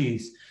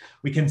Apaches,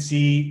 we can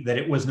see that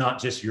it was not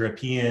just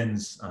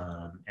Europeans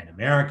and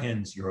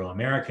Americans,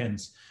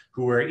 Euro-Americans,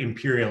 who were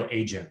imperial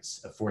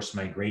agents of forced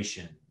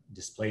migration,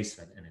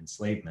 displacement, and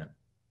enslavement.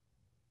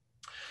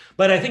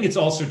 But I think it's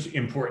also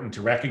important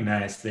to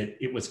recognize that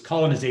it was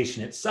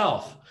colonization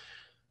itself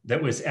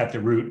that was at the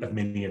root of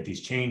many of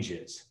these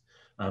changes.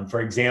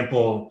 For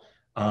example,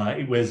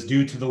 it was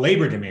due to the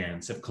labor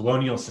demands of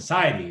colonial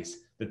societies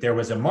that there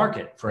was a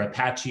market for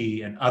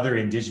Apache and other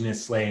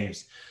indigenous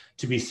slaves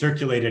to be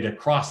circulated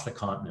across the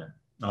continent.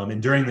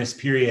 And during this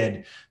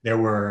period, there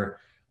were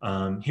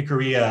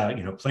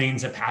Jicarilla,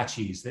 Plains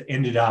Apaches that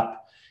ended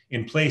up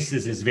in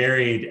places as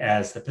varied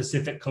as the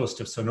Pacific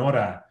coast of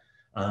Sonora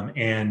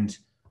and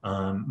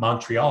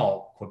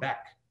Montreal,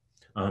 Quebec.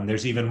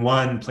 There's even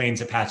one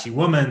Plains Apache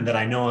woman that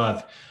I know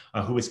of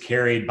who was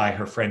carried by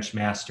her French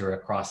master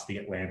across the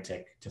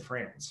Atlantic to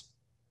France.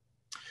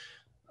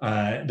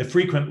 The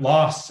frequent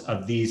loss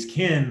of these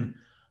kin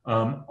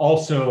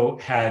also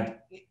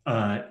had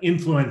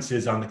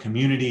influences on the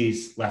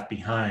communities left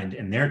behind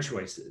and their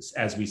choices,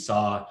 as we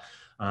saw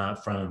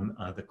from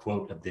the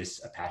quote of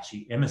this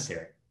Apache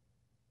emissary.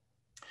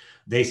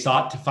 They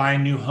sought to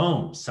find new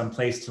homes,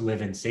 someplace to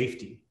live in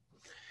safety.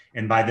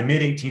 And by the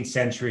mid-18th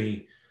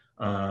century,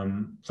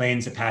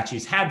 Plains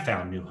Apaches had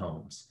found new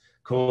homes,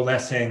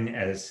 coalescing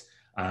as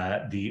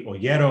the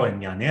Ollero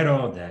and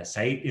Llanero, the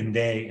Sait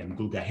Inde and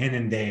Gulgahen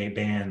Inde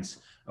bands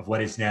of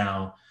what is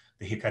now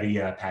the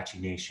Jicarilla Apache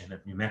Nation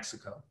of New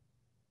Mexico.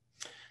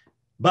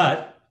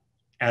 But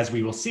as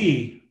we will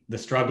see, the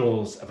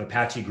struggles of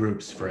Apache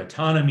groups for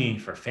autonomy,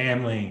 for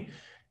family,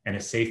 and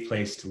a safe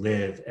place to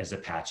live as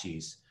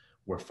Apaches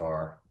were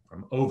far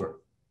from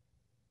over.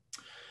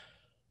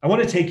 I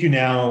want to take you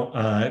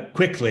now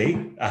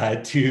quickly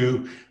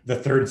to the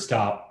third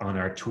stop on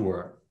our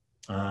tour.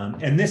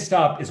 And this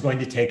stop is going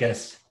to take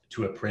us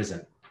to a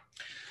prison.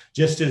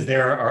 Just as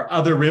there are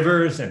other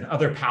rivers and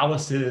other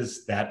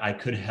palaces that I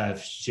could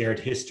have shared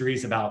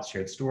histories about,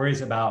 shared stories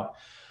about,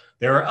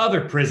 there are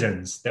other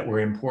prisons that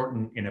were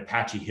important in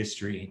Apache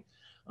history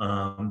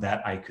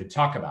that I could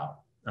talk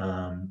about.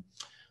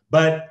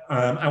 But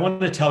I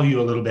want to tell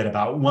you a little bit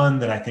about one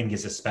that I think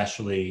is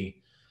especially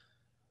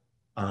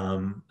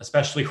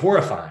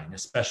horrifying,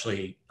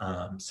 especially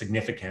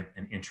significant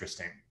and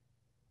interesting.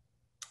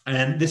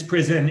 And this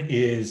prison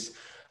is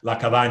La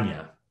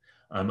Cabaña,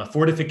 a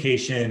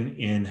fortification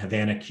in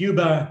Havana,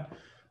 Cuba,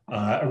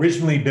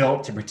 originally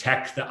built to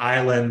protect the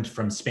island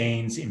from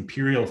Spain's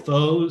imperial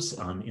foes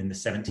in the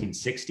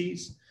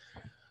 1760s.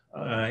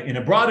 In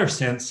a broader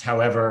sense,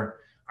 however,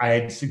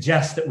 I'd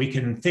suggest that we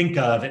can think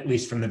of, at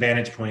least from the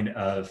vantage point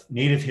of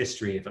Native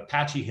history, of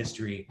Apache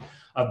history,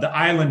 of the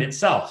island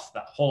itself, the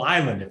whole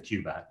island of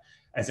Cuba,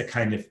 as a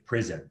kind of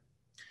prison.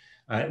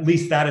 At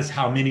least that is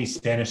how many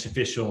Spanish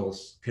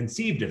officials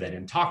conceived of it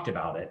and talked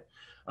about it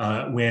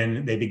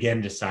when they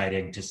began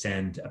deciding to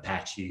send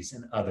Apaches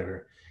and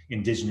other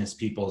indigenous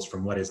peoples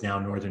from what is now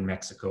northern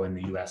Mexico and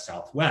the US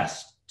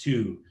Southwest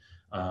to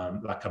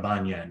La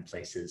Cabaña and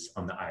places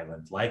on the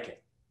island like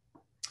it.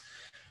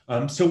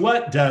 So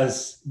what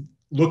does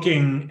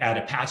looking at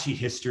Apache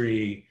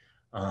history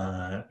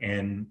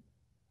and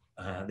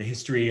the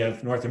history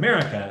of North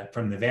America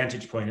from the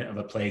vantage point of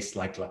a place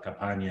like La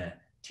Cabaña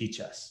teach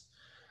us?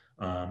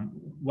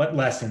 What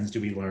lessons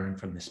do we learn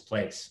from this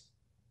place?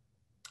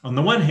 On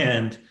the one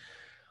hand,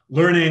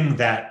 learning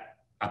that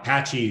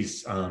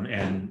Apaches,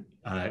 and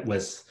it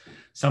was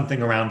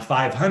something around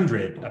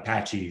 500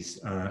 Apaches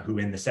who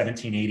in the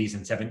 1780s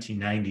and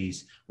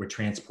 1790s were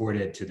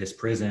transported to this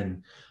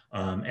prison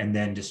and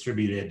then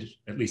distributed,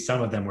 at least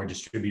some of them were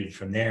distributed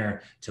from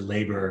there to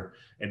labor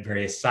at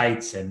various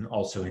sites and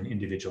also in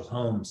individual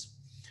homes.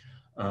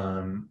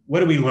 What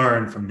do we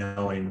learn from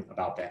knowing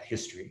about that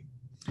history?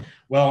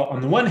 Well,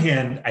 on the one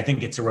hand, I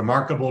think it's a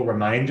remarkable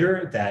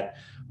reminder that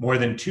more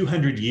than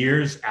 200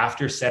 years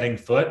after setting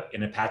foot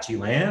in Apache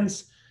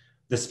lands,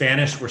 the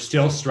Spanish were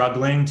still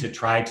struggling to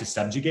try to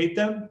subjugate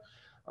them.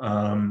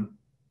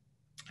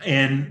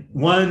 And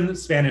one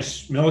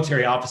Spanish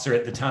military officer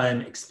at the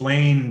time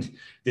explained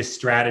this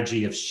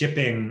strategy of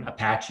shipping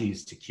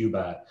Apaches to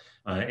Cuba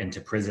into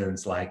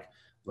prisons like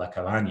La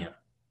Cabana.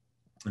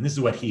 And this is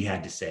what he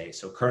had to say.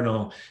 So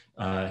Colonel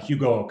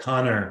Hugo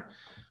O'Connor,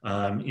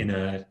 in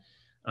a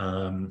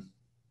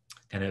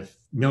kind of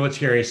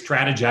military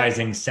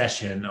strategizing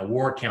session, a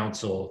war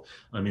council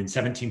in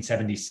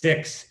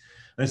 1776,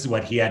 this is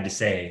what he had to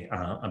say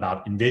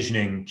about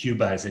envisioning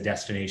Cuba as a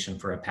destination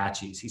for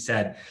Apaches. He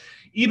said,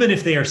 even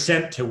if they are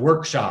sent to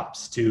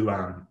workshops to,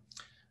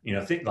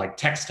 like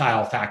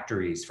textile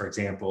factories, for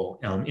example,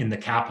 in the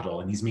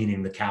capital, and he's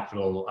meaning the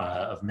capital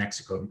of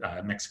Mexico,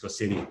 Mexico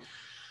City.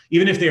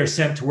 Even if they are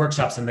sent to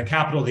workshops in the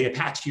capital, the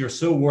Apache are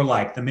so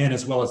warlike, the men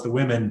as well as the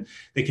women,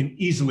 they can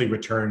easily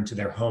return to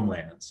their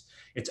homelands.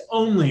 It's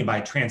only by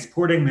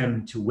transporting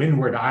them to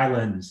windward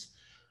islands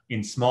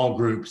in small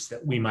groups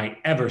that we might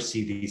ever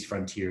see these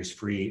frontiers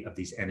free of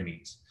these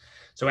enemies.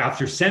 So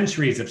after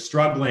centuries of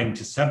struggling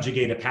to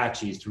subjugate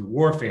Apaches through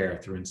warfare,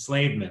 through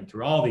enslavement,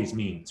 through all these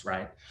means,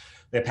 right?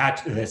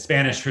 The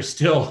Spanish are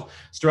still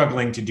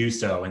struggling to do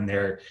so, and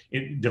they're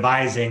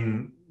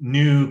devising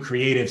new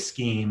creative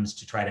schemes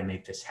to try to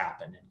make this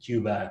happen. And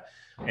Cuba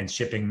and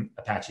shipping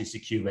Apaches to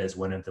Cuba is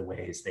one of the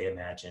ways they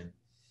imagine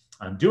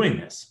doing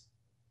this.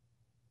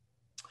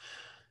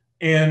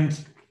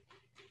 And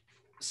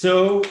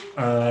so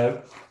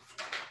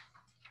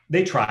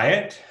they try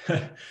it.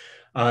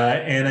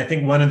 And I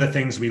think one of the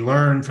things we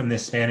learn from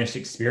this Spanish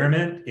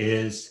experiment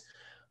is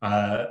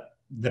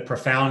the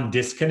profound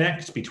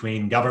disconnect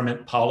between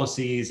government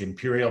policies,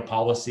 imperial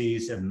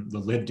policies, and the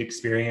lived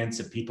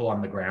experience of people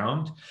on the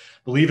ground.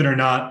 Believe it or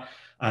not,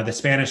 the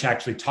Spanish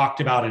actually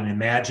talked about and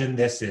imagined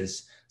this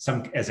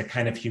as a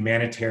kind of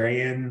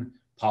humanitarian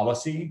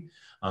policy,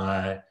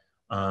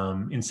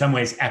 in some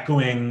ways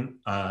echoing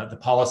the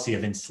policy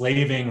of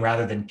enslaving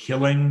rather than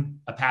killing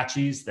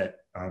Apaches that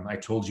I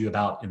told you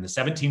about in the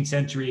 17th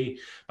century.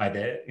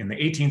 In the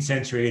 18th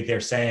century, they're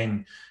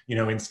saying,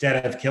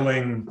 instead of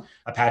killing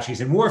Apaches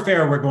in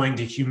warfare, we're going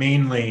to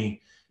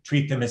humanely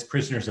treat them as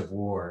prisoners of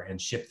war and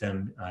ship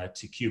them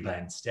to Cuba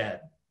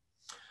instead.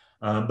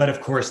 But of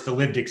course, the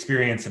lived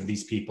experience of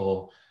these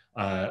people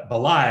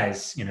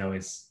belies,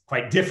 is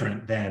quite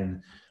different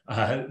than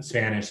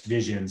Spanish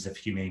visions of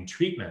humane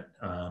treatment.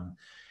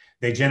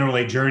 They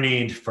generally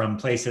journeyed from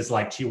places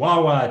like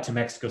Chihuahua to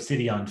Mexico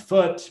City on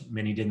foot.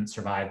 Many didn't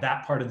survive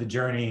that part of the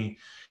journey.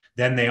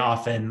 Then they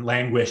often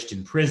languished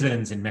in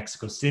prisons in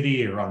Mexico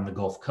City or on the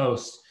Gulf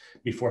Coast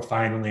before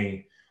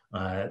finally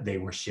they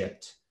were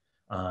shipped,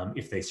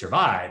 if they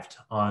survived,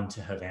 on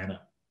to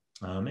Havana.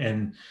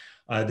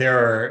 There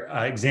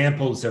are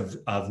examples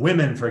of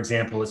women, for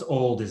example, as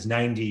old as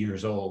 90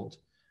 years old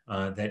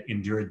that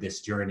endured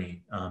this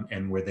journey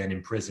and were then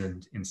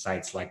imprisoned in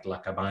sites like La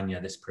Cabana,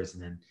 this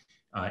prison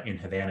in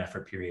Havana, for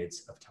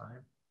periods of time.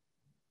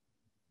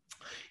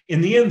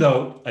 In the end,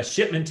 though, a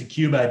shipment to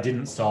Cuba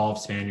didn't solve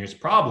Spaniards'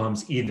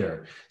 problems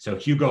either. So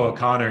Hugo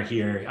O'Connor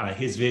here,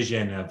 his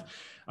vision of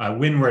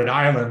windward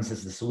islands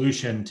as the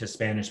solution to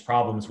Spanish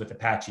problems with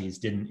Apaches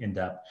didn't end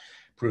up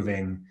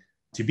proving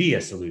to be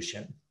a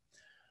solution.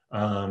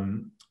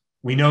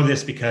 We know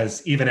this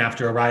because even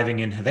after arriving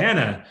in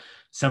Havana,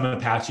 some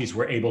Apaches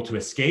were able to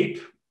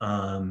escape.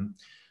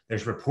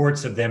 There's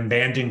reports of them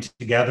banding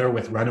together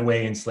with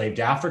runaway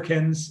enslaved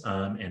Africans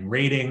and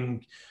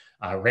raiding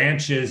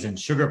ranches and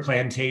sugar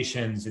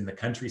plantations in the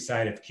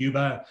countryside of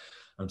Cuba.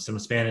 Some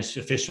Spanish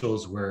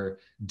officials were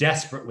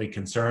desperately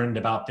concerned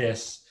about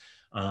this,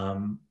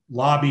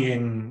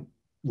 lobbying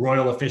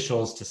royal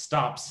officials to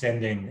stop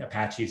sending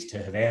Apaches to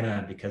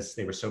Havana because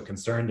they were so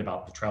concerned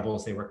about the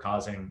troubles they were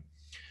causing.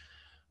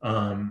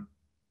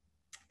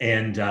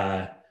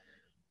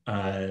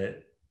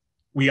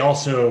 We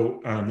also,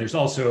 there's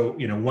also,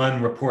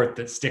 one report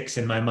that sticks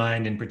in my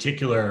mind in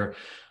particular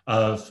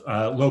of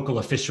a local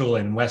official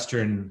in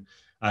Western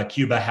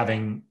Cuba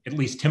having at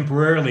least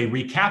temporarily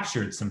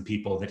recaptured some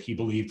people that he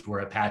believed were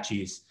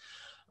Apaches,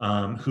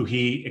 who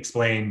he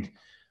explained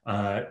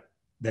that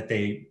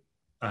they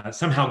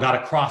somehow got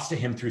across to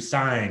him through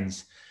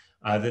signs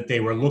that they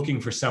were looking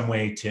for some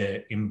way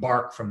to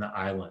embark from the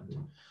island.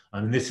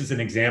 This is an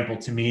example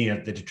to me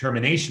of the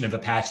determination of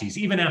Apaches,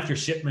 even after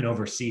shipment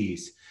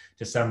overseas,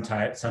 to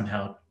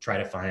somehow try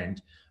to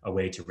find a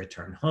way to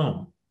return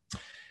home.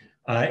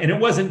 And it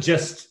wasn't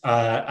just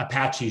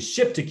Apaches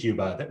shipped to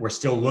Cuba that were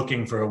still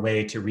looking for a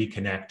way to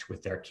reconnect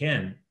with their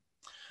kin.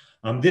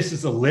 This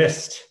is a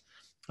list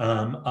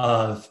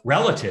of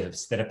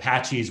relatives that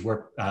Apaches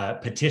were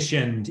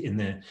petitioned in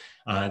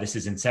this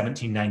is in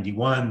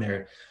 1791.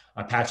 Their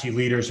Apache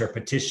leaders are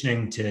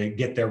petitioning to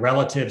get their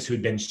relatives who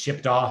had been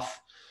shipped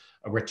off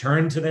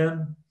returned to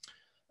them.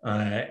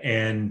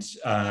 And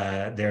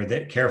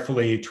they're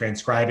carefully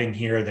transcribing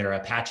here their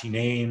Apache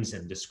names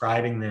and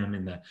describing them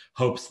in the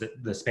hopes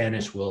that the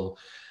Spanish will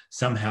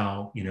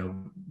somehow,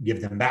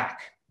 give them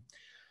back.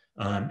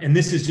 And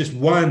this is just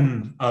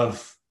one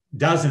of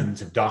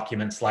dozens of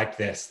documents like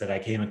this that I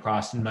came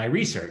across in my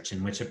research,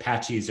 in which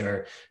Apaches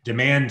are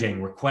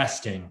demanding,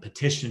 requesting,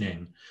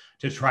 petitioning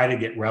to try to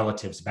get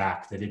relatives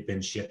back that had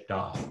been shipped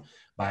off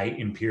by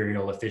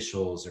imperial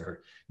officials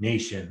or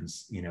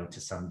nations, to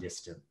some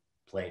distant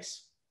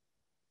place.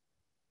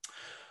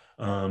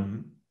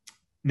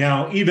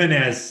 Now, even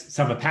as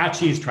some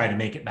Apaches try to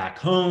make it back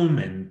home,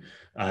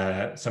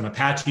 and some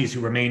Apaches who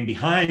remain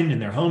behind in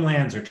their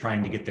homelands are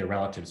trying to get their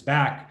relatives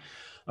back,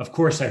 of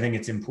course, I think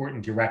it's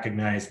important to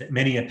recognize that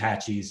many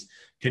Apaches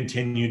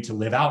continued to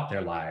live out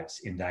their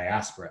lives in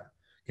diaspora,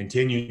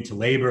 continued to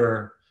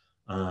labor,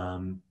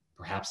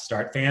 perhaps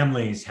start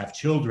families, have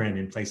children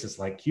in places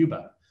like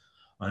Cuba.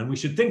 And we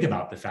should think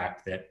about the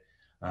fact that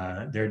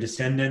their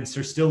descendants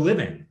are still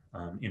living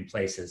in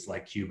places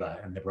like Cuba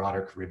and the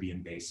broader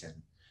Caribbean basin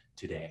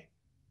today.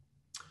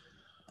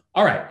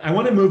 All right, I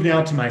want to move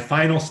now to my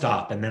final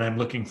stop, and then I'm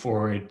looking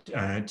forward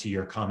to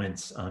your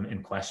comments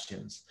and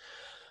questions.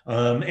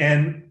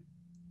 And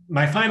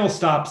my final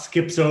stop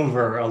skips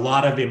over a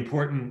lot of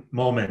important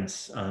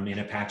moments in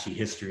Apache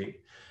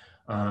history.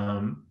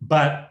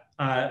 But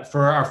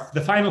for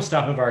the final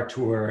stop of our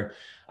tour,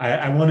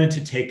 I wanted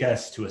to take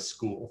us to a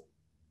school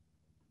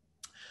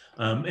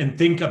and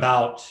think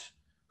about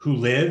who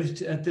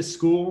lived at this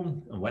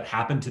school, and what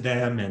happened to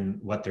them, and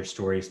what their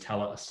stories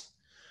tell us.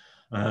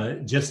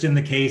 Just in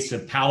the case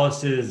of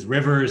palaces,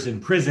 rivers,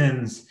 and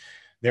prisons,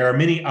 there are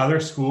many other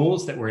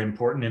schools that were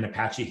important in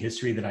Apache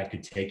history that I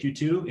could take you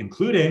to,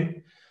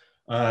 including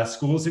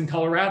schools in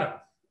Colorado,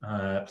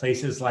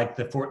 places like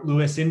the Fort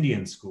Lewis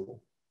Indian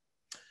School.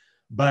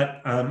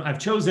 But I've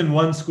chosen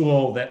one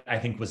school that I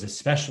think was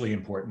especially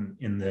important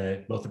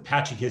in both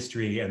Apache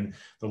history and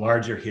the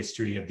larger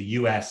history of the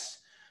US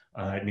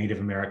Native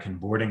American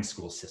boarding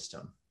school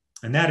system.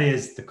 And that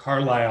is the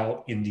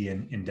Carlisle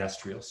Indian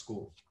Industrial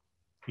School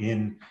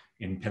in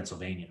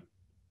Pennsylvania.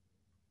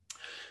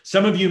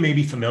 Some of you may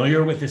be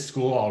familiar with this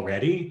school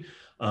already.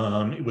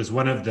 It was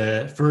one of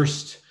the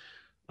first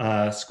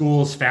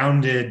schools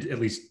founded, at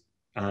least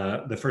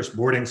the first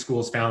boarding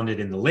schools founded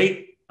in the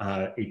late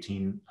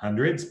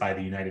 1800s by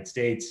the United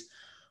States.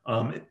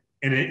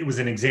 And it was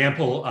an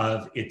example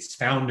of its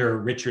founder,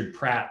 Richard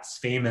Pratt's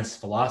famous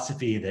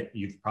philosophy that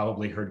you've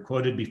probably heard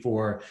quoted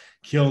before: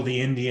 kill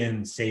the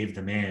Indian, save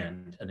the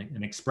man,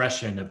 an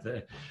expression of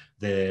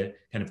the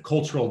kind of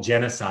cultural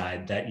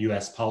genocide that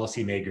US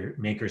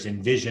policymakers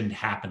envisioned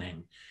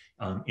happening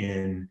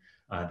in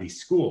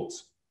these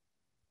schools.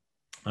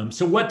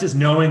 So what does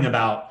knowing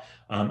about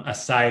a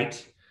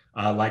site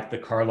like the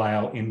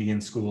Carlisle Indian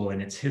School and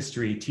its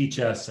history teach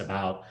us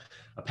about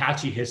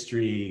Apache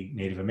history,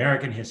 Native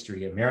American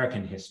history,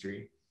 American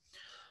history?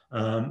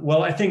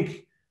 Well, I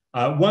think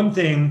one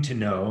thing to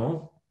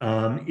know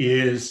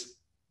is,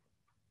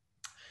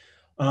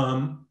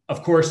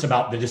 of course,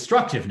 about the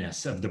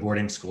destructiveness of the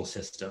boarding school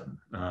system.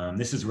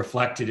 This is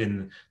reflected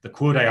in the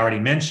quote I already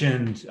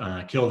mentioned,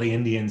 kill the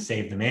Indian,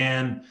 save the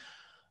man.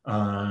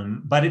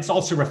 But it's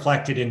also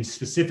reflected in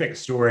specific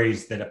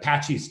stories that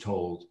Apaches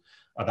told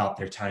about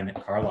their time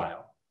at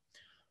Carlisle.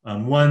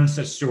 One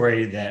such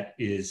story that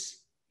is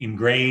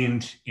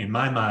ingrained in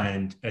my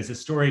mind is a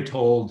story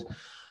told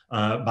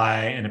by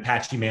an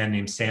Apache man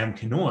named Sam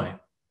Kenoy.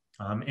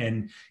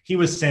 And he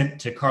was sent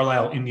to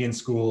Carlisle Indian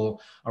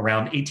School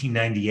around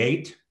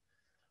 1898.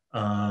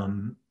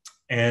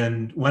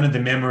 And one of the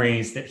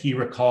memories that he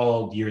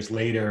recalled years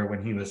later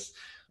when he was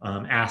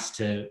asked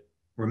to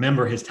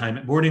remember his time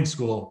at boarding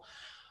school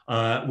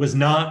was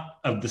not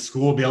of the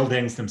school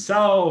buildings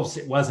themselves.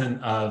 It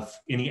wasn't of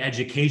any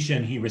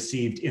education he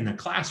received in the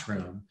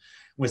classroom.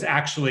 It was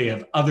actually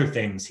of other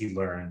things he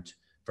learned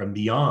from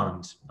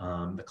beyond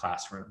the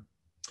classroom.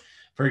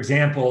 For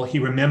example, he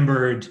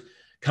remembered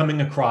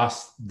coming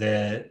across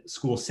the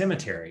school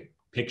cemetery,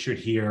 pictured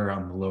here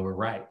on the lower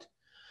right.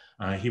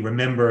 He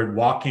remembered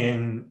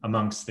walking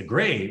amongst the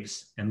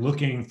graves and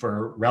looking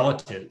for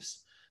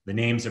relatives, the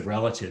names of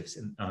relatives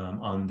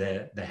on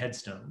the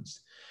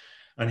headstones.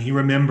 And he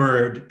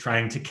remembered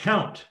trying to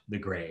count the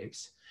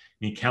graves.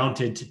 And he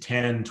counted to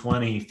 10,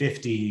 20,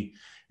 50,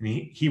 and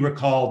he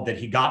recalled that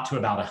he got to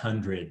about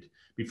 100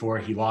 before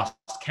he lost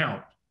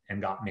count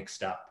and got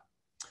mixed up.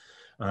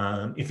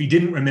 If he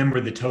didn't remember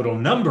the total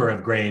number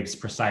of graves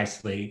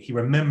precisely, he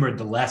remembered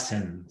the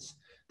lessons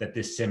that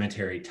this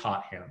cemetery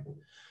taught him.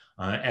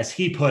 As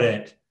he put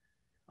it,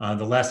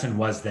 the lesson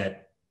was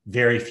that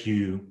very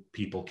few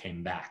people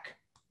came back.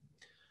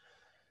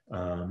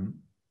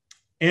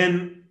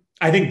 And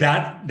I think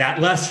that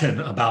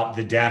lesson about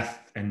the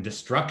death and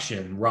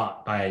destruction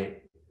wrought by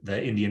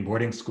the Indian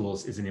boarding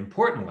schools is an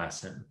important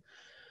lesson.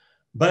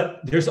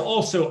 But there's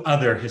also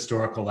other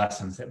historical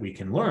lessons that we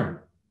can learn,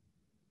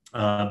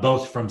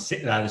 both from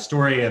the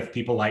story of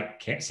people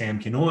like Sam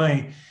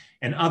Kinoy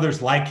and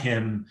others like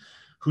him,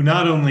 who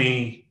not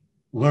only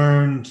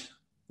learned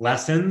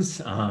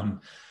lessons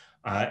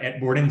at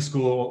boarding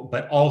school,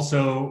 but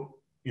also,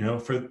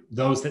 for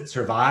those that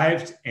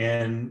survived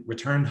and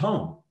returned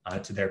home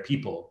to their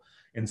people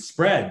and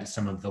spread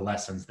some of the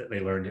lessons that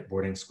they learned at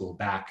boarding school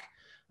back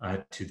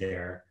to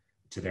their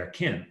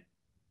kin.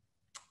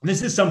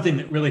 This is something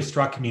that really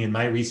struck me in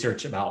my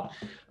research about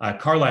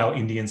Carlisle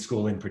Indian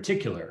School in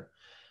particular.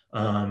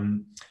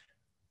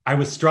 I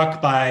was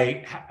struck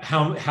by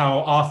how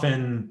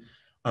often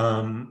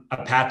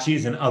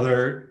Apaches and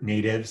other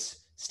natives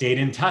stayed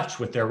in touch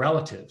with their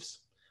relatives.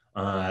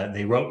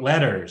 They wrote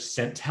letters,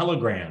 sent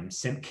telegrams,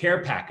 sent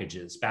care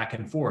packages back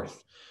and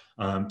forth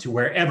to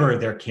wherever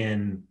their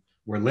kin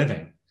were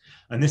living.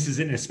 And this is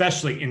an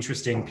especially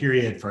interesting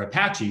period for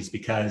Apaches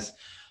because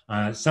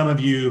some of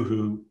you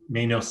who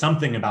may know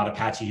something about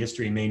Apache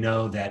history may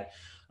know that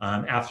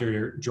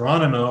after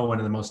Geronimo, one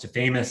of the most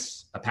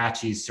famous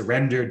Apaches,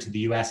 surrendered to the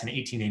US in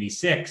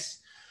 1886,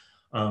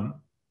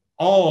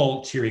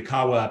 all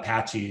Chiricahua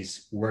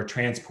Apaches were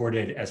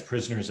transported as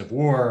prisoners of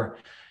war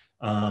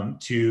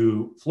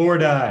to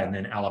Florida and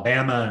then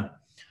Alabama.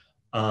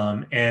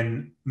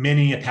 And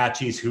many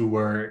Apaches who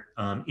were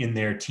in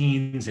their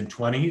teens and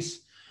 20s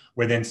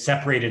were then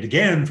separated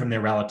again from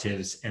their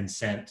relatives and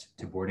sent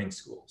to boarding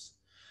schools.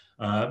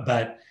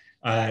 But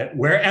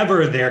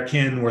wherever their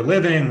kin were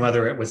living,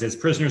 whether it was as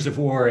prisoners of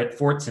war at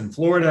forts in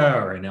Florida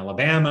or in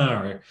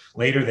Alabama, or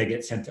later they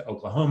get sent to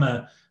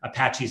Oklahoma,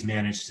 Apaches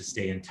managed to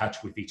stay in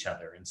touch with each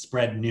other and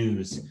spread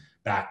news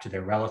back to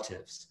their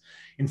relatives.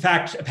 In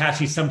fact,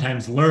 Apaches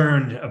sometimes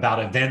learned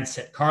about events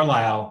at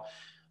Carlisle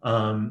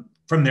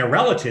from their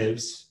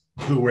relatives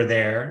who were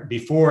there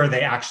before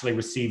they actually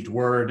received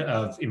word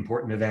of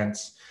important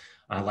events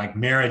like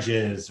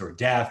marriages or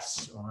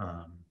deaths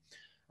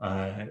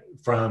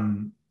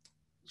from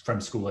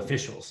school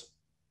officials.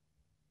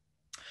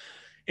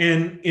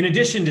 And in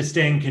addition to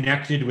staying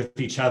connected with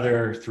each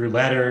other through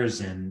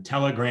letters and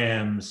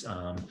telegrams,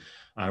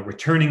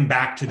 returning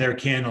back to their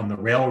kin on the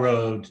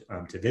railroad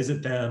to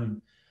visit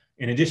them,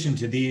 in addition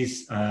to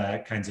these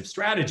kinds of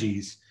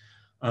strategies,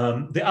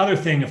 the other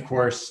thing, of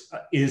course,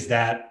 is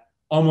that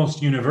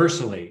almost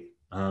universally,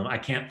 I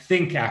can't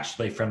think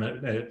actually from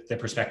the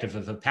perspective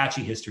of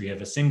Apache history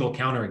of a single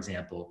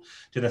counterexample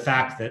to the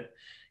fact that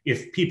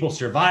if people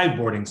survived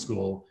boarding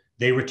school,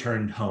 they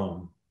returned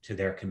home to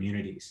their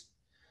communities.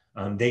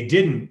 They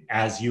didn't,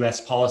 as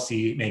US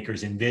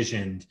policymakers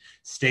envisioned,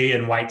 stay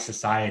in white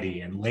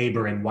society and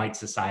labor in white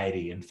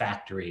society in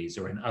factories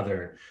or in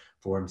other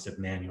forms of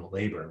manual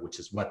labor, which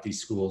is what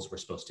these schools were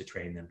supposed to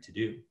train them to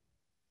do.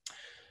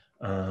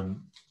 The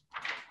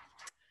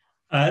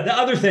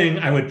other thing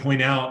I would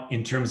point out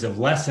in terms of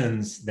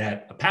lessons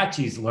that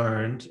Apaches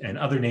learned and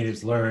other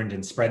natives learned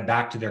and spread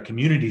back to their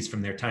communities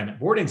from their time at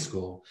boarding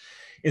school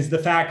is the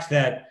fact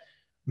that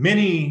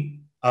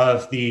many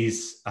of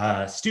these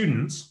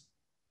students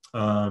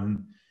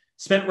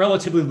spent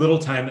relatively little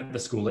time at the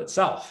school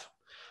itself.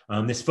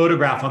 This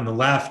photograph on the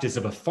left is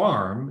of a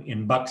farm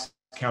in Bucks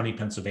County,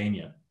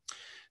 Pennsylvania.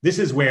 This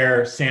is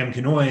where Sam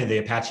Kinoy, the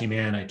Apache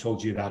man I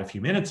told you about a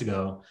few minutes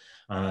ago,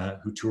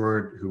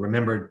 who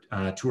remembered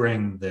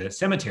touring the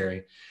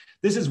cemetery.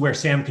 This is where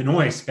Sam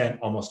Kinoy spent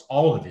almost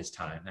all of his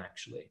time,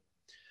 actually.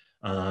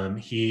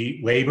 He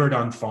labored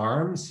on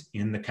farms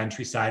in the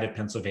countryside of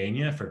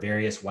Pennsylvania for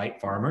various white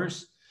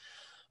farmers.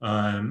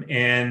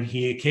 And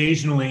he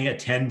occasionally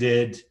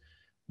attended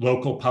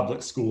local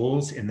public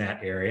schools in that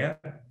area.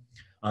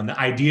 The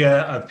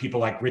idea of people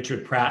like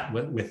Richard Pratt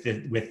with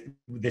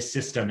this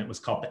system, it was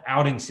called the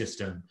outing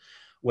system,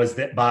 was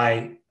that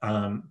by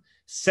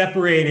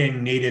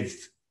separating Native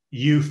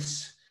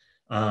youths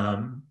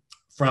from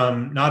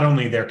not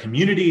only their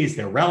communities,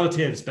 their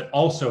relatives, but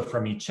also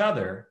from each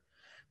other,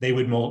 they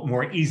would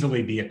more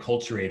easily be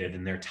acculturated,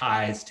 and their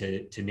ties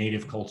to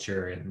Native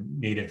culture and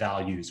Native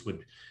values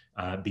would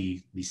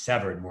be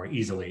severed more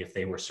easily if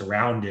they were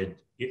surrounded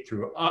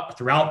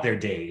throughout their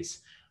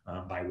days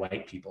by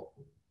white people.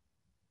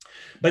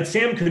 But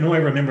Sam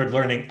Kinoy remembered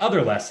learning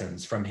other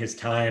lessons from his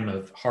time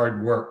of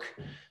hard work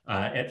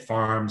at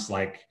farms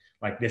like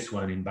this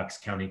one in Bucks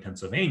County,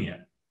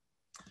 Pennsylvania.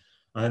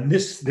 And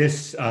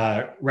this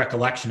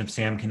recollection of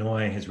Sam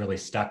Kinoy has really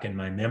stuck in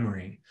my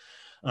memory.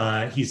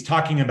 He's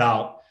talking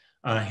about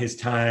his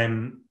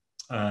time,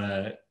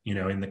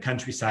 in the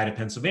countryside of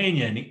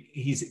Pennsylvania, and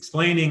he's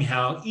explaining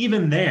how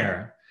even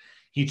there,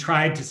 he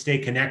tried to stay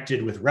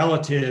connected with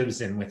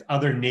relatives and with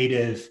other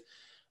Native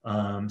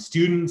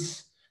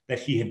students that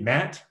he had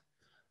met,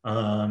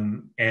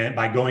 and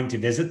by going to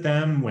visit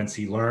them once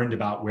he learned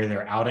about where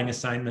their outing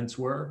assignments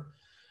were.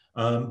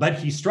 But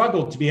he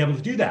struggled to be able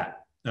to do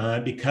that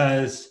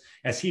because,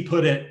 as he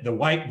put it, the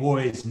white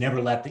boys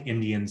never let the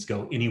Indians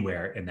go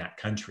anywhere in that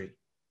country.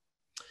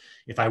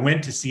 If I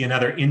went to see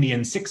another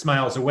Indian 6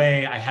 miles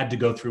away, I had to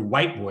go through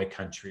white boy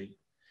country,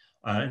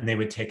 and they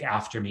would take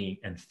after me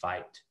and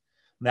fight.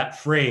 That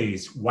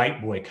phrase,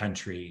 white boy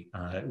country,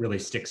 really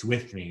sticks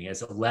with me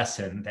as a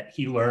lesson that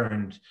he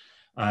learned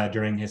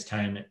during his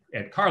time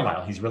at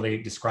Carlisle. He's really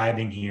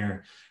describing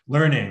here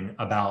learning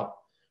about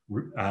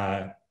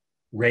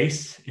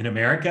race in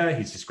America.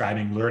 He's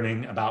describing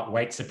learning about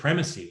white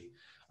supremacy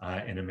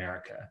in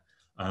America.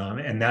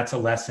 And that's a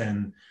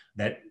lesson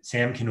that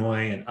Sam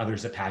Kinoy and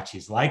others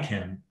Apaches like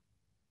him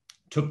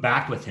took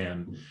back with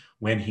him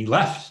when he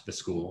left the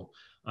school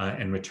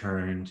and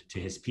returned to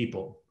his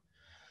people.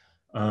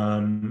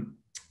 The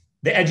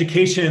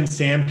education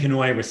Sam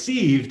Kinoy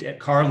received at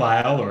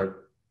Carlisle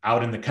or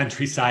out in the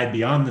countryside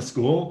beyond the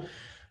school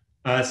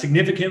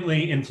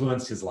significantly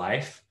influenced his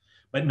life,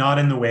 but not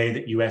in the way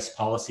that US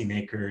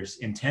policymakers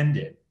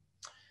intended.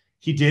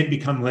 He did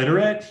become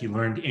literate, he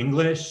learned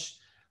English,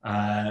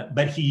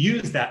 but he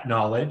used that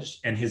knowledge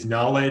and his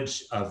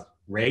knowledge of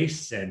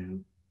race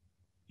and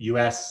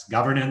US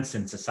governance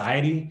and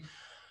society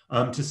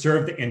to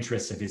serve the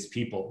interests of his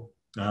people.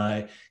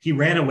 He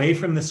ran away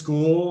from the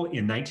school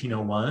in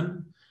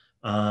 1901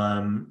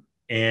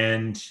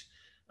 and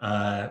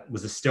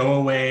was a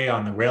stowaway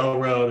on the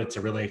railroad. It's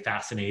a really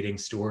fascinating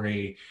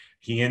story.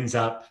 He ends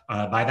up,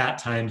 by that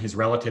time, his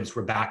relatives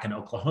were back in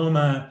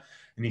Oklahoma,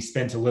 and he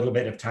spent a little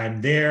bit of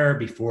time there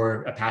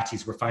before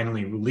Apaches were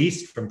finally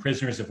released from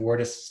prisoners of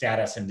war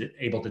status and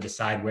able to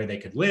decide where they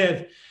could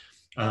live.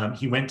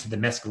 He went to the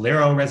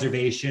Mescalero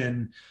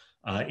Reservation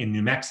in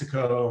New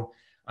Mexico.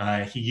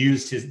 He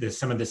used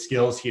some of the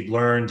skills he'd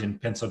learned in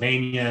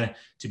Pennsylvania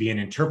to be an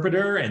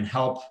interpreter and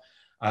help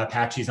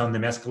Apaches on the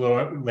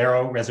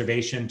Mescalero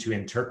Reservation to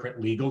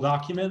interpret legal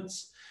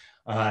documents.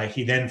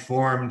 He then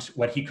formed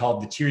what he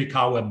called the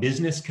Chiricahua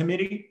Business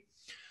Committee.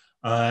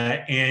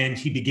 And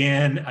he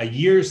began a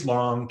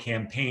years-long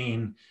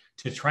campaign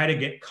to try to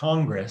get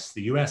Congress,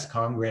 the US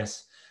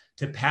Congress,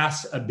 to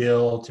pass a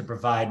bill to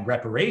provide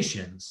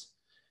reparations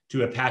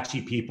to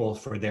Apache people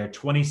for their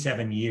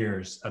 27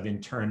 years of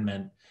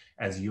internment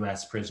as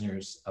US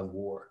prisoners of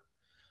war.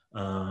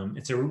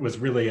 It was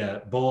really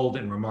a bold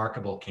and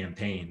remarkable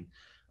campaign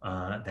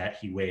that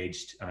he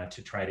waged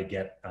to try to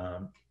get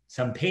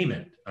some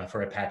payment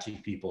for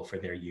Apache people for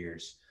their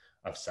years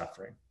of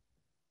suffering.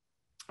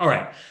 All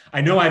right,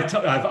 I know I've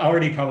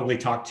already probably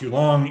talked too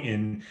long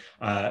in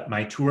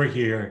my tour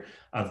here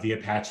of the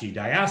Apache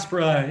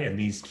diaspora and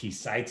these key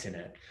sites in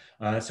it,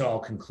 so I'll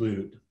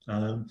conclude.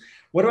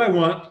 What do I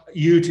want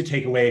you to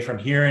take away from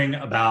hearing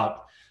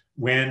about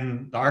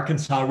when the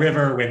Arkansas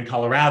River, when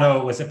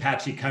Colorado was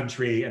Apache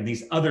country, and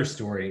these other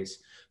stories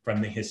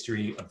from the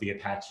history of the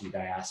Apache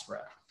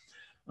diaspora?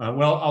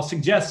 Well, I'll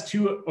suggest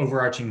two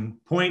overarching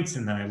points,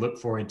 and then I look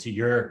forward to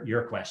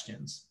your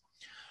questions.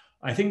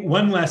 I think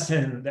one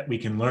lesson that we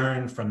can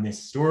learn from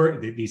this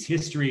story, these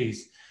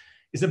histories,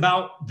 is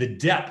about the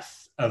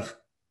depth of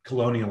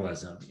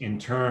colonialism in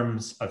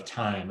terms of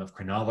time, of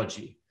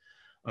chronology.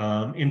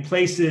 In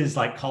places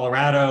like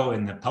Colorado,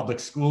 in the public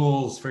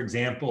schools, for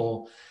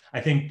example,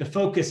 I think the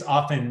focus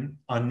often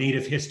on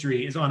Native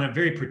history is on a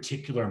very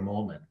particular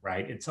moment,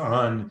 right? It's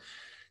on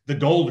the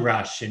gold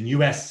rush and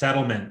US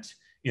settlement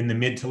in the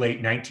mid to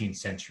late 19th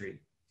century.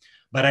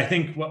 But I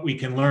think what we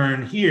can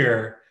learn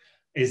here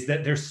is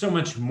that there's so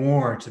much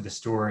more to the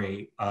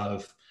story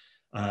of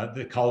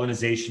the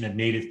colonization of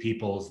Native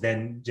peoples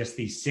than just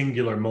these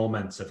singular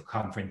moments of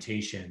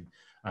confrontation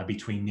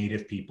between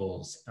Native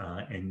peoples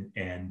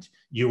and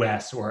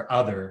US or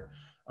other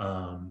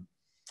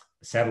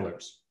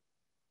settlers.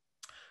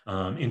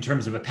 In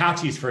terms of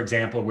Apaches, for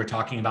example, we're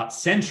talking about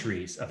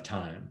centuries of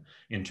time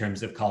in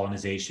terms of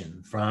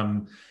colonization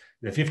from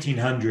the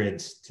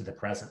 1500s to the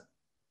present.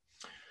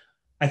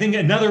 I think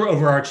another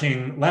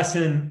overarching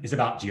lesson is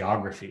about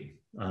geography.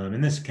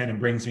 And this kind of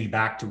brings me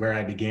back to where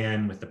I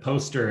began with the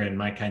poster and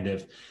my kind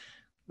of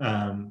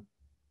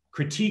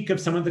critique of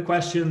some of the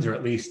questions, or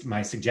at least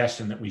my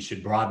suggestion that we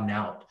should broaden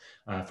out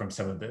from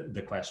some of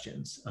the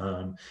questions.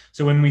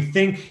 So when we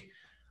think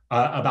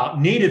about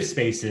Native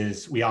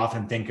spaces, we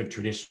often think of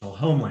traditional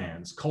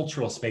homelands,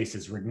 cultural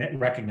spaces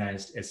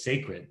recognized as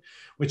sacred,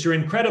 which are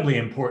incredibly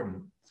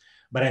important.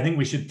 But I think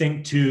we should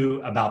think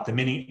too about the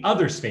many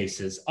other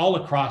spaces all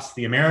across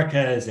the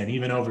Americas and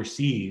even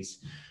overseas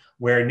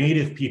where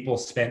Native people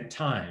spent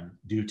time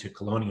due to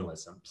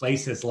colonialism.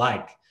 Places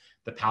like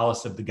the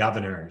Palace of the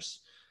Governors,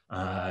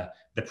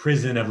 the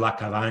prison of La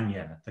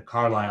Cabaña, the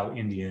Carlisle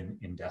Indian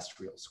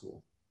Industrial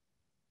School.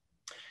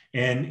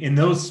 And in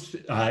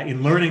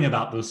learning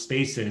about those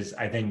spaces,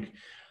 I think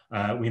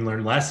we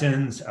learn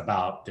lessons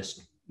about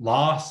this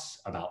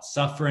loss, about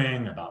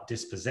suffering, about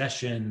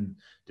dispossession,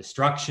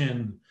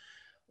 destruction.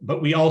 But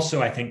we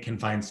also, I think, can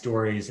find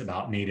stories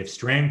about Native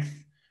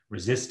strength,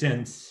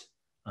 resistance,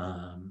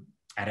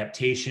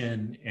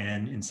 adaptation,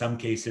 and in some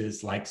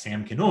cases, like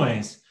Sam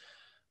Kinoy's,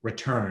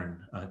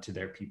 return to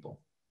their people.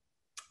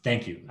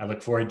 Thank you. I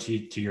look forward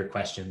to your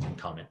questions and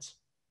comments.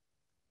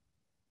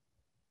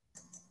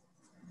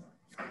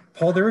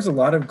 Paul, there was a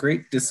lot of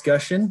great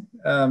discussion.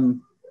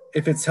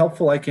 If it's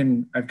helpful,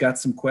 I've got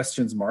some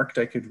questions marked.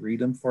 I could read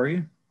them for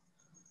you.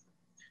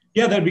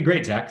 Yeah, that'd be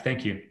great, Zach.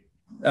 Thank you.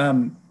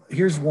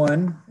 Here's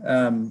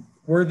one.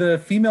 Were the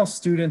female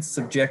students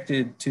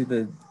subjected to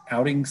the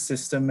outing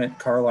system at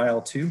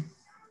Carlisle too?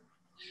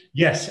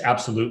 Yes,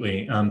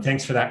 absolutely.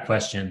 Thanks for that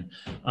question.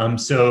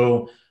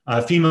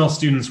 Female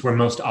students were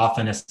most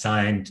often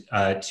assigned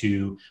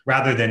to,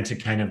 rather than to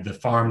kind of the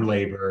farm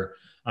labor,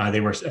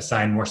 they were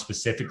assigned more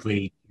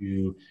specifically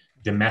to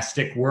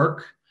domestic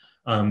work.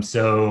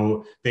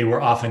 So they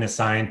were often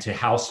assigned to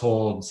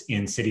households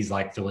in cities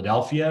like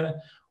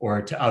Philadelphia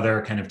or to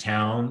other kind of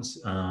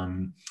towns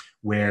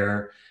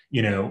where,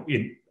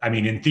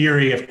 in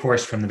theory, of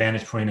course, from the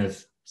vantage point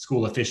of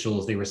school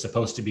officials, they were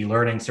supposed to be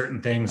learning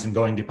certain things and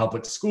going to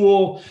public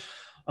school.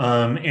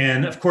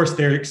 And of course,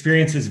 their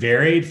experiences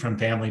varied from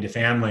family to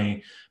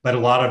family, but a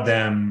lot of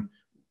them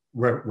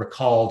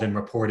recalled and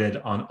reported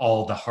on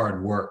all the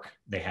hard work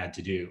they had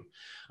to do.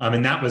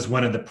 And that was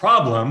one of the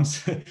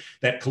problems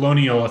that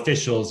colonial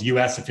officials,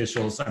 US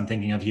officials, I'm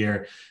thinking of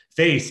here,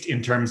 faced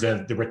in terms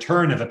of the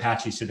return of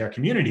Apaches to their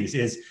communities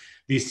is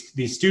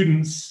these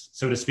students,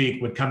 so to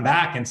speak, would come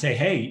back and say,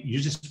 hey, you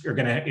just are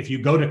gonna, if you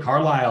go to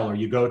Carlisle or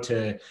you go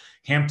to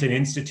Hampton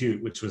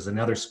Institute, which was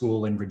another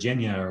school in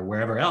Virginia or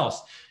wherever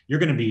else, you're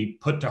gonna be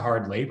put to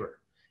hard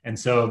labor. And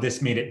so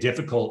this made it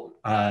difficult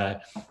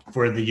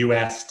for the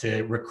US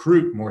to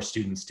recruit more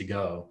students to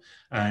go.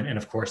 And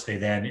of course, they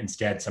then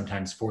instead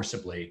sometimes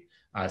forcibly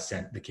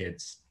sent the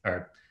kids,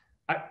 or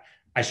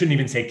I shouldn't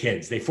even say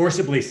kids, they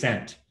forcibly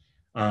sent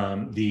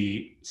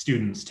the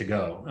students to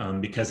go.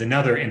 Because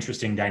another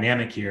interesting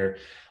dynamic here,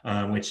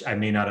 which I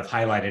may not have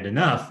highlighted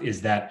enough,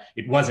 is that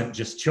it wasn't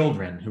just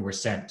children who were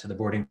sent to the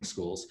boarding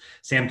schools.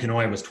 Sam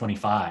Kanoy was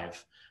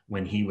 25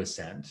 when he was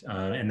sent.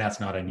 And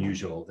that's not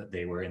unusual that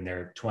they were in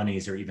their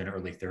 20s or even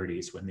early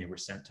 30s when they were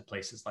sent to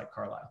places like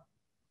Carlisle.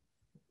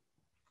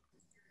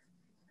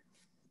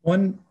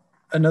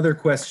 Another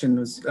question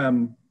was,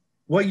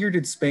 what year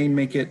did Spain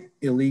make it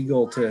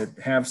illegal to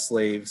have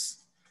slaves?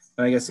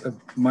 And I guess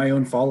my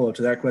own follow-up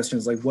to that question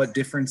is like, what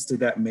difference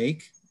did that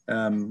make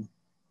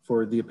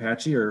for the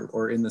Apache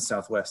or in the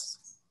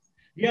Southwest?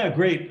 Yeah,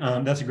 great.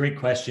 That's a great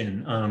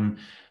question.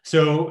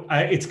 So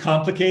it's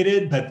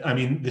complicated, but I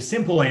mean, the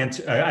simple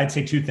answer, I'd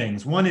say two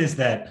things. One is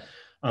that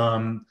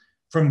from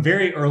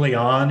very early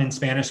on in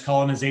Spanish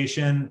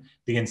colonization,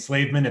 the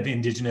enslavement of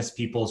indigenous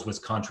peoples was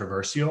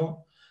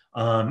controversial.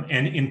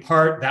 And in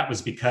part, that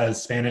was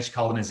because Spanish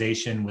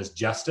colonization was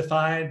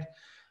justified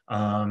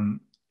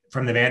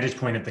from the vantage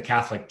point of the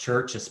Catholic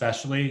Church,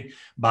 especially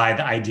by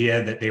the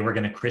idea that they were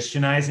going to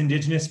Christianize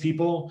indigenous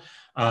people.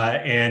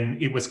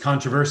 And it was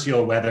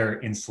controversial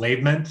whether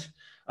enslavement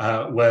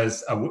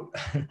was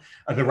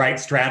the right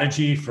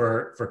strategy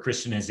for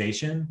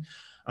Christianization.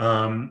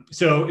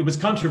 So it was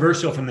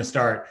controversial from the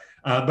start.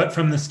 But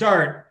from the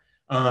start,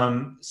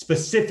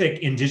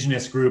 specific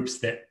indigenous groups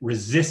that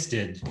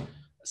resisted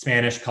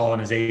Spanish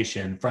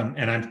colonization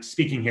and I'm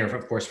speaking here,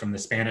 of course, from the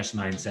Spanish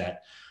mindset,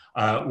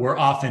 were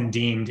often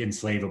deemed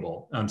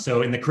enslavable.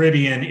 So in the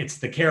Caribbean, it's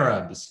the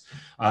Caribs.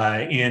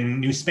 In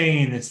New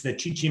Spain, it's the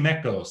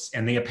Chichimecos,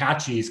 and the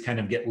Apaches kind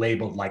of get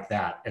labeled like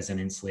that as an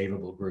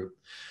enslavable group.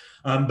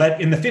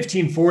 But in the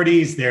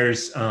 1540s,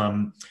 there's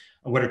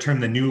what are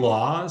termed the new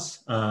laws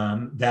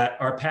that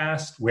are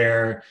passed,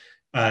 where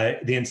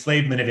the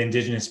enslavement of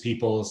indigenous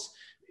peoples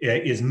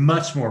is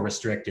much more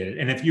restricted.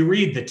 And if you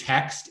read the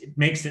text, it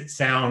makes it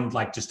sound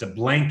like just a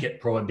blanket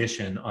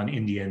prohibition on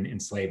Indian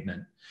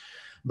enslavement.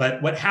 But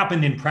what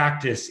happened in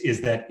practice is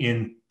that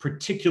in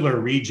particular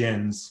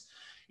regions,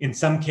 in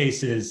some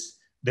cases,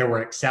 there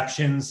were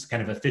exceptions,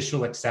 kind of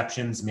official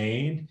exceptions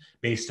made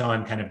based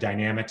on kind of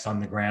dynamics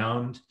on the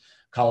ground.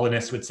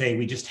 Colonists would say,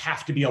 we just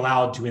have to be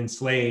allowed to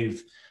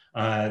enslave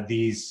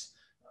these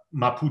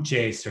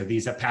Mapuches or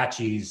these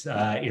Apaches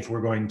if we're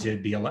going to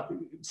be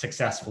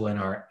successful in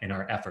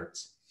our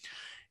efforts.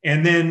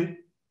 And then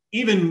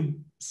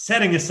even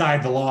setting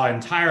aside the law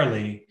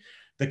entirely,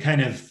 the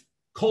kind of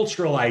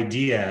cultural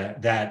idea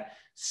that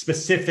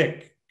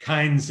specific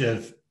kinds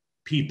of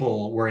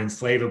people were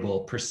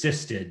enslavable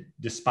persisted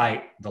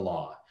despite the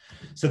law.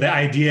 So the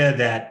idea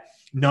that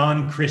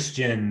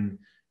non-Christian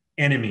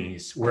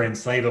enemies were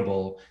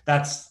enslavable,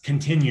 that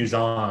continues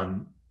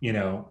on,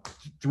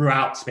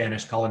 throughout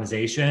Spanish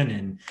colonization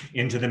and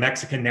into the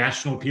Mexican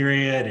national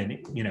period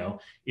and,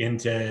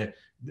 into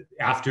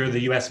after the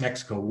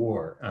US-Mexico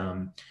War.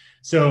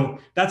 So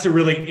that's a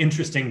really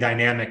interesting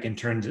dynamic in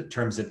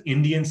terms of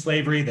Indian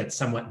slavery that's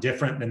somewhat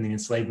different than the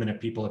enslavement of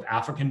people of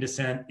African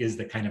descent is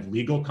the kind of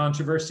legal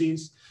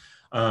controversies.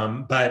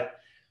 But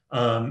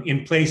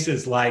in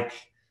places like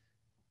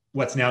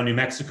what's now New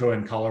Mexico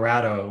and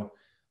Colorado,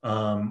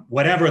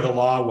 whatever the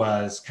law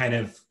was kind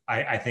of,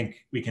 I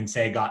think we can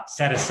say got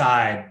set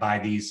aside by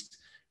these,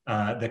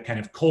 the kind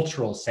of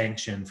cultural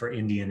sanction for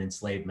Indian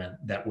enslavement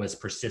that was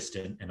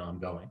persistent and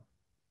ongoing.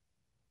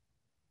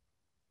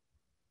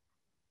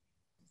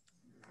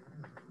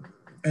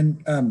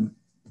 And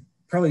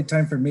probably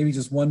time for maybe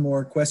just one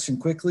more question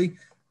quickly.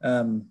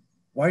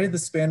 Why did the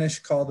Spanish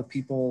call the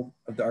people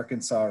of the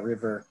Arkansas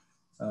River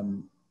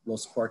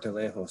Los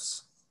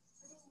Cuartelejos?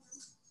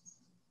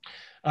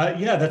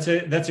 Yeah, that's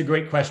a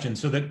great question.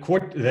 So the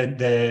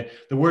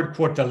word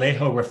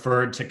Cortalejo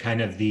referred to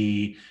kind of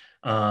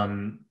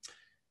um,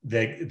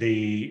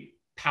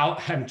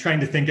 I'm trying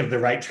to think of the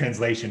right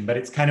translation, but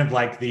it's kind of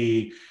like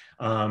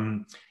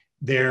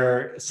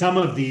some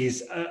of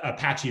these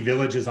Apache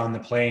villages on the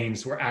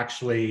plains were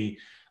actually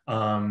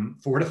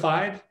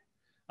fortified,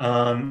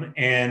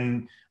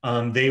 and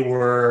they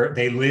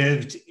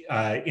lived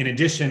in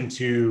addition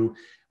to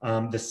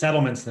the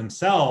settlements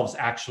themselves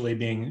actually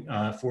being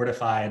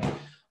fortified.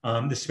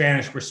 The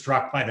Spanish were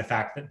struck by the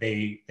fact that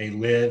they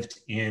lived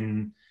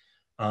in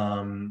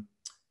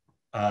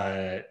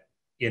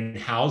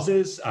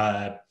houses.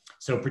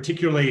 So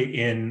particularly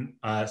in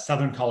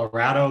southern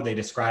Colorado, they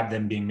describe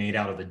them being made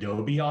out of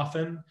adobe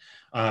often,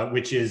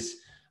 which is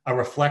a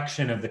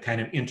reflection of the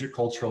kind of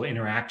intercultural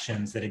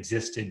interactions that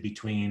existed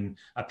between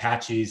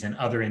Apaches and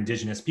other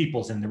indigenous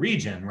peoples in the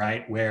region,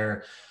 right?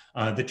 Where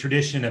the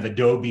tradition of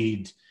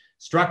adobe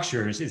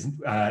structures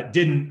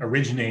didn't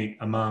originate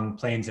among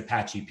Plains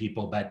Apache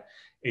people, but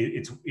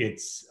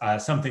it's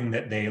something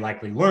that they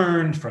likely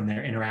learned from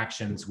their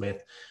interactions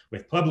with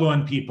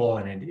Puebloan people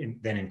and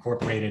then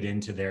incorporated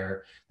into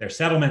their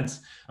settlements.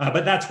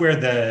 But that's where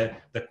the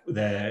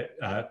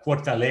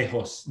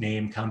Cortalejos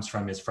name comes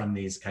from, is from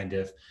these kind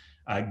of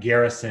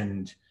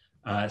garrisoned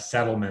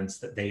settlements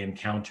that they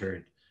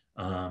encountered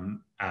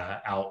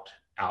out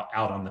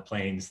on the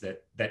plains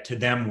that to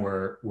them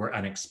were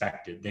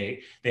unexpected.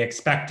 They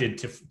expected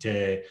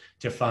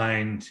to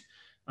find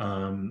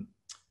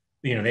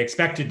they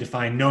expected to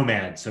find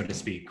nomads, so to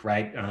speak,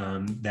 right?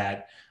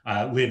 That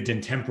lived in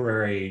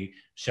temporary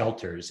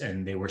shelters,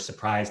 and they were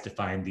surprised to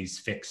find these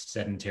fixed,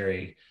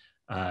 sedentary,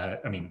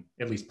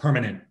 at least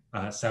permanent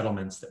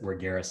settlements that were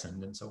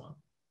garrisoned and so on.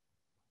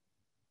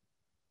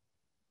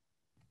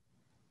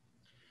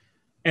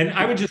 And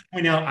I would just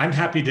point out, I'm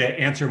happy to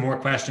answer more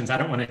questions. I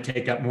don't want to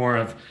take up more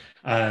of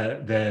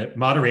the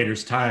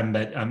moderator's time,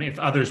 but if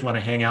others want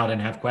to hang out and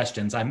have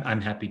questions,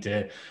 I'm happy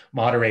to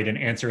moderate and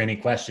answer any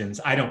questions.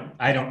 I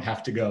don't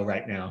have to go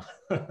right now.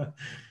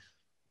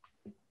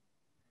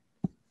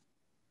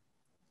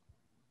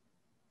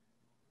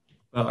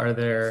 Well, are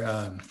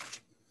there?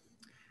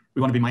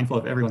 We want to be mindful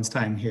of everyone's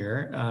time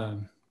here. I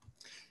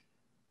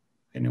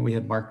know we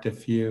had marked a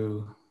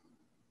few.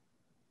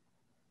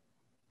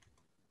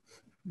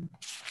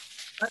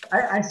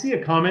 I see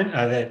a comment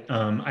that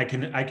I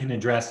can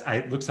address.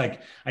 It looks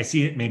like I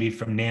see it maybe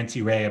from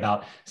Nancy Ray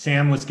about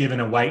Sam was given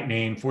a white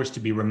name, forced to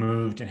be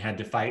removed, and had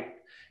to fight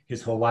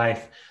his whole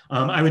life.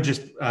 I would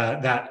just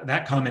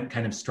that comment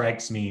kind of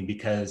strikes me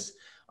because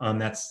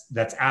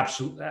that's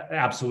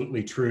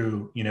absolutely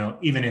true.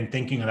 Even in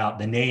thinking about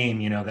the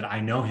name, that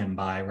I know him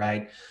by,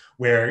 right,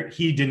 where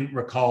he didn't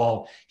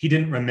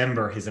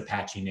remember his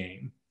Apache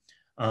name.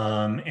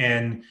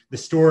 And the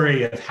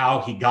story of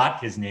how he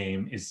got his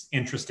name is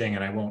interesting,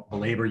 and I won't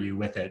belabor you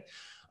with it.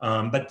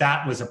 But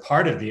that was a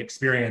part of the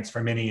experience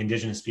for many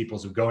indigenous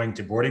peoples of going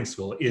to boarding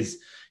school is,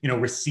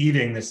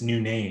 receiving this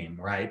new name,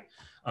 right?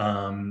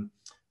 For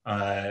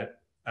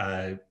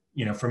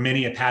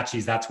many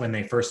Apaches, that's when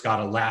they first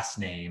got a last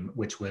name,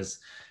 which was,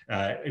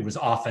 it was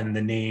often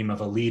the name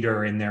of a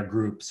leader in their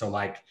group. So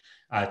like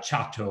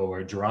Chato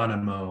or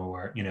Geronimo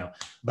or,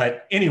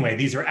 but anyway,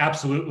 these are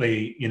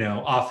absolutely,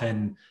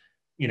 often,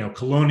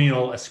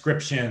 colonial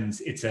ascriptions.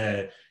 It's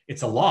a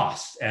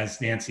loss, as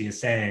Nancy is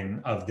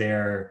saying, of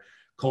their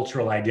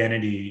cultural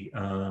identity.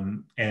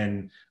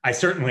 And I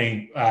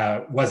certainly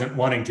wasn't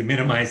wanting to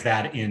minimize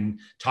that in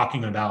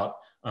talking about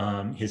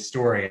his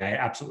story. I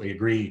absolutely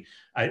agree.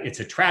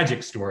 It's a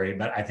tragic story,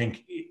 but I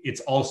think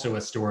it's also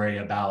a story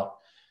about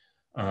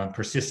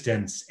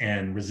persistence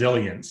and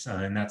resilience.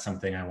 And that's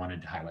something I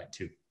wanted to highlight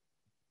too.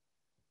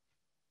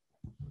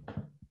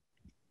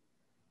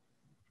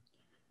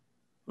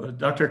 Well,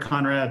 Dr.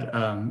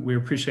 Conrad, we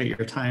appreciate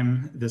your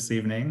time this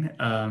evening.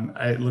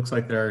 It looks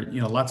like there are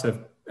lots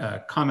of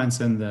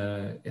comments in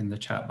the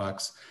chat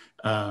box,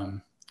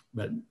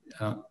 but I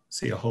don't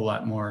see a whole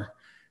lot more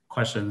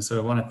questions. So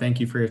I want to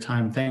thank you for your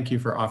time. Thank you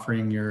for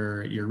offering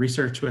your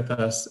research with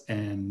us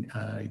and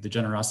the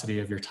generosity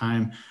of your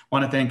time. I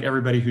want to thank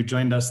everybody who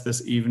joined us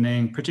this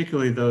evening,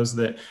 particularly those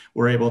that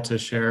were able to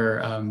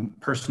share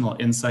personal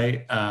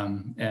insight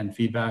and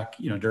feedback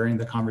during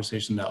the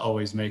conversation. That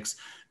always makes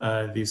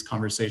these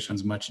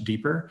conversations much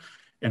deeper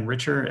and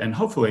richer. And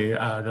hopefully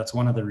that's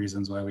one of the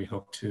reasons why we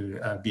hope to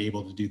be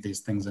able to do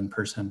these things in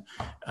person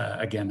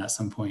again at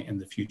some point in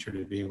the future,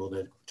 to be able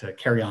to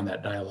carry on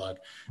that dialogue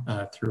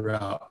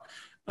throughout.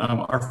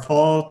 Our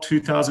fall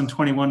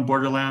 2021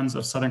 Borderlands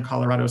of Southern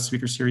Colorado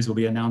speaker series will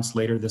be announced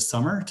later this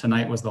summer.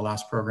 Tonight was the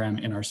last program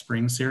in our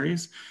spring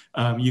series.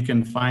 You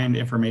can find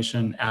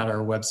information at our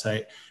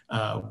website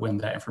when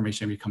that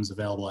information becomes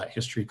available at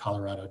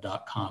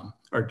historycolorado.com,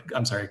 or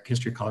I'm sorry,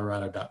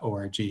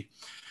 historycolorado.org.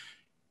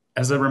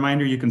 As a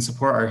reminder, you can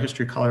support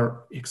History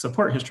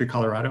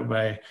Colorado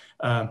by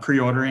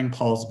pre-ordering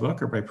Paul's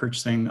book or by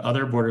purchasing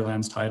other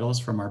Borderlands titles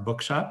from our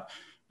bookshop.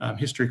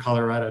 History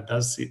Colorado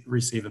does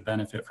receive a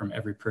benefit from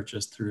every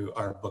purchase through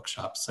our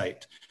bookshop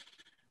site.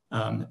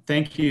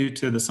 Thank you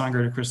to the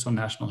Sangre de Cristo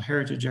National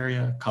Heritage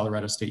Area,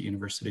 Colorado State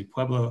University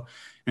Pueblo,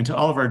 and to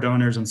all of our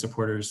donors and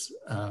supporters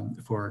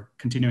for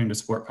continuing to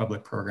support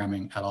public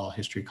programming at all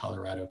History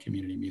Colorado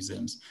community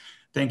museums.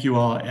 Thank you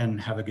all and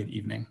have a good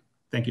evening.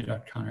 Thank you,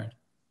 Dr. Conrad.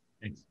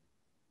 Thanks.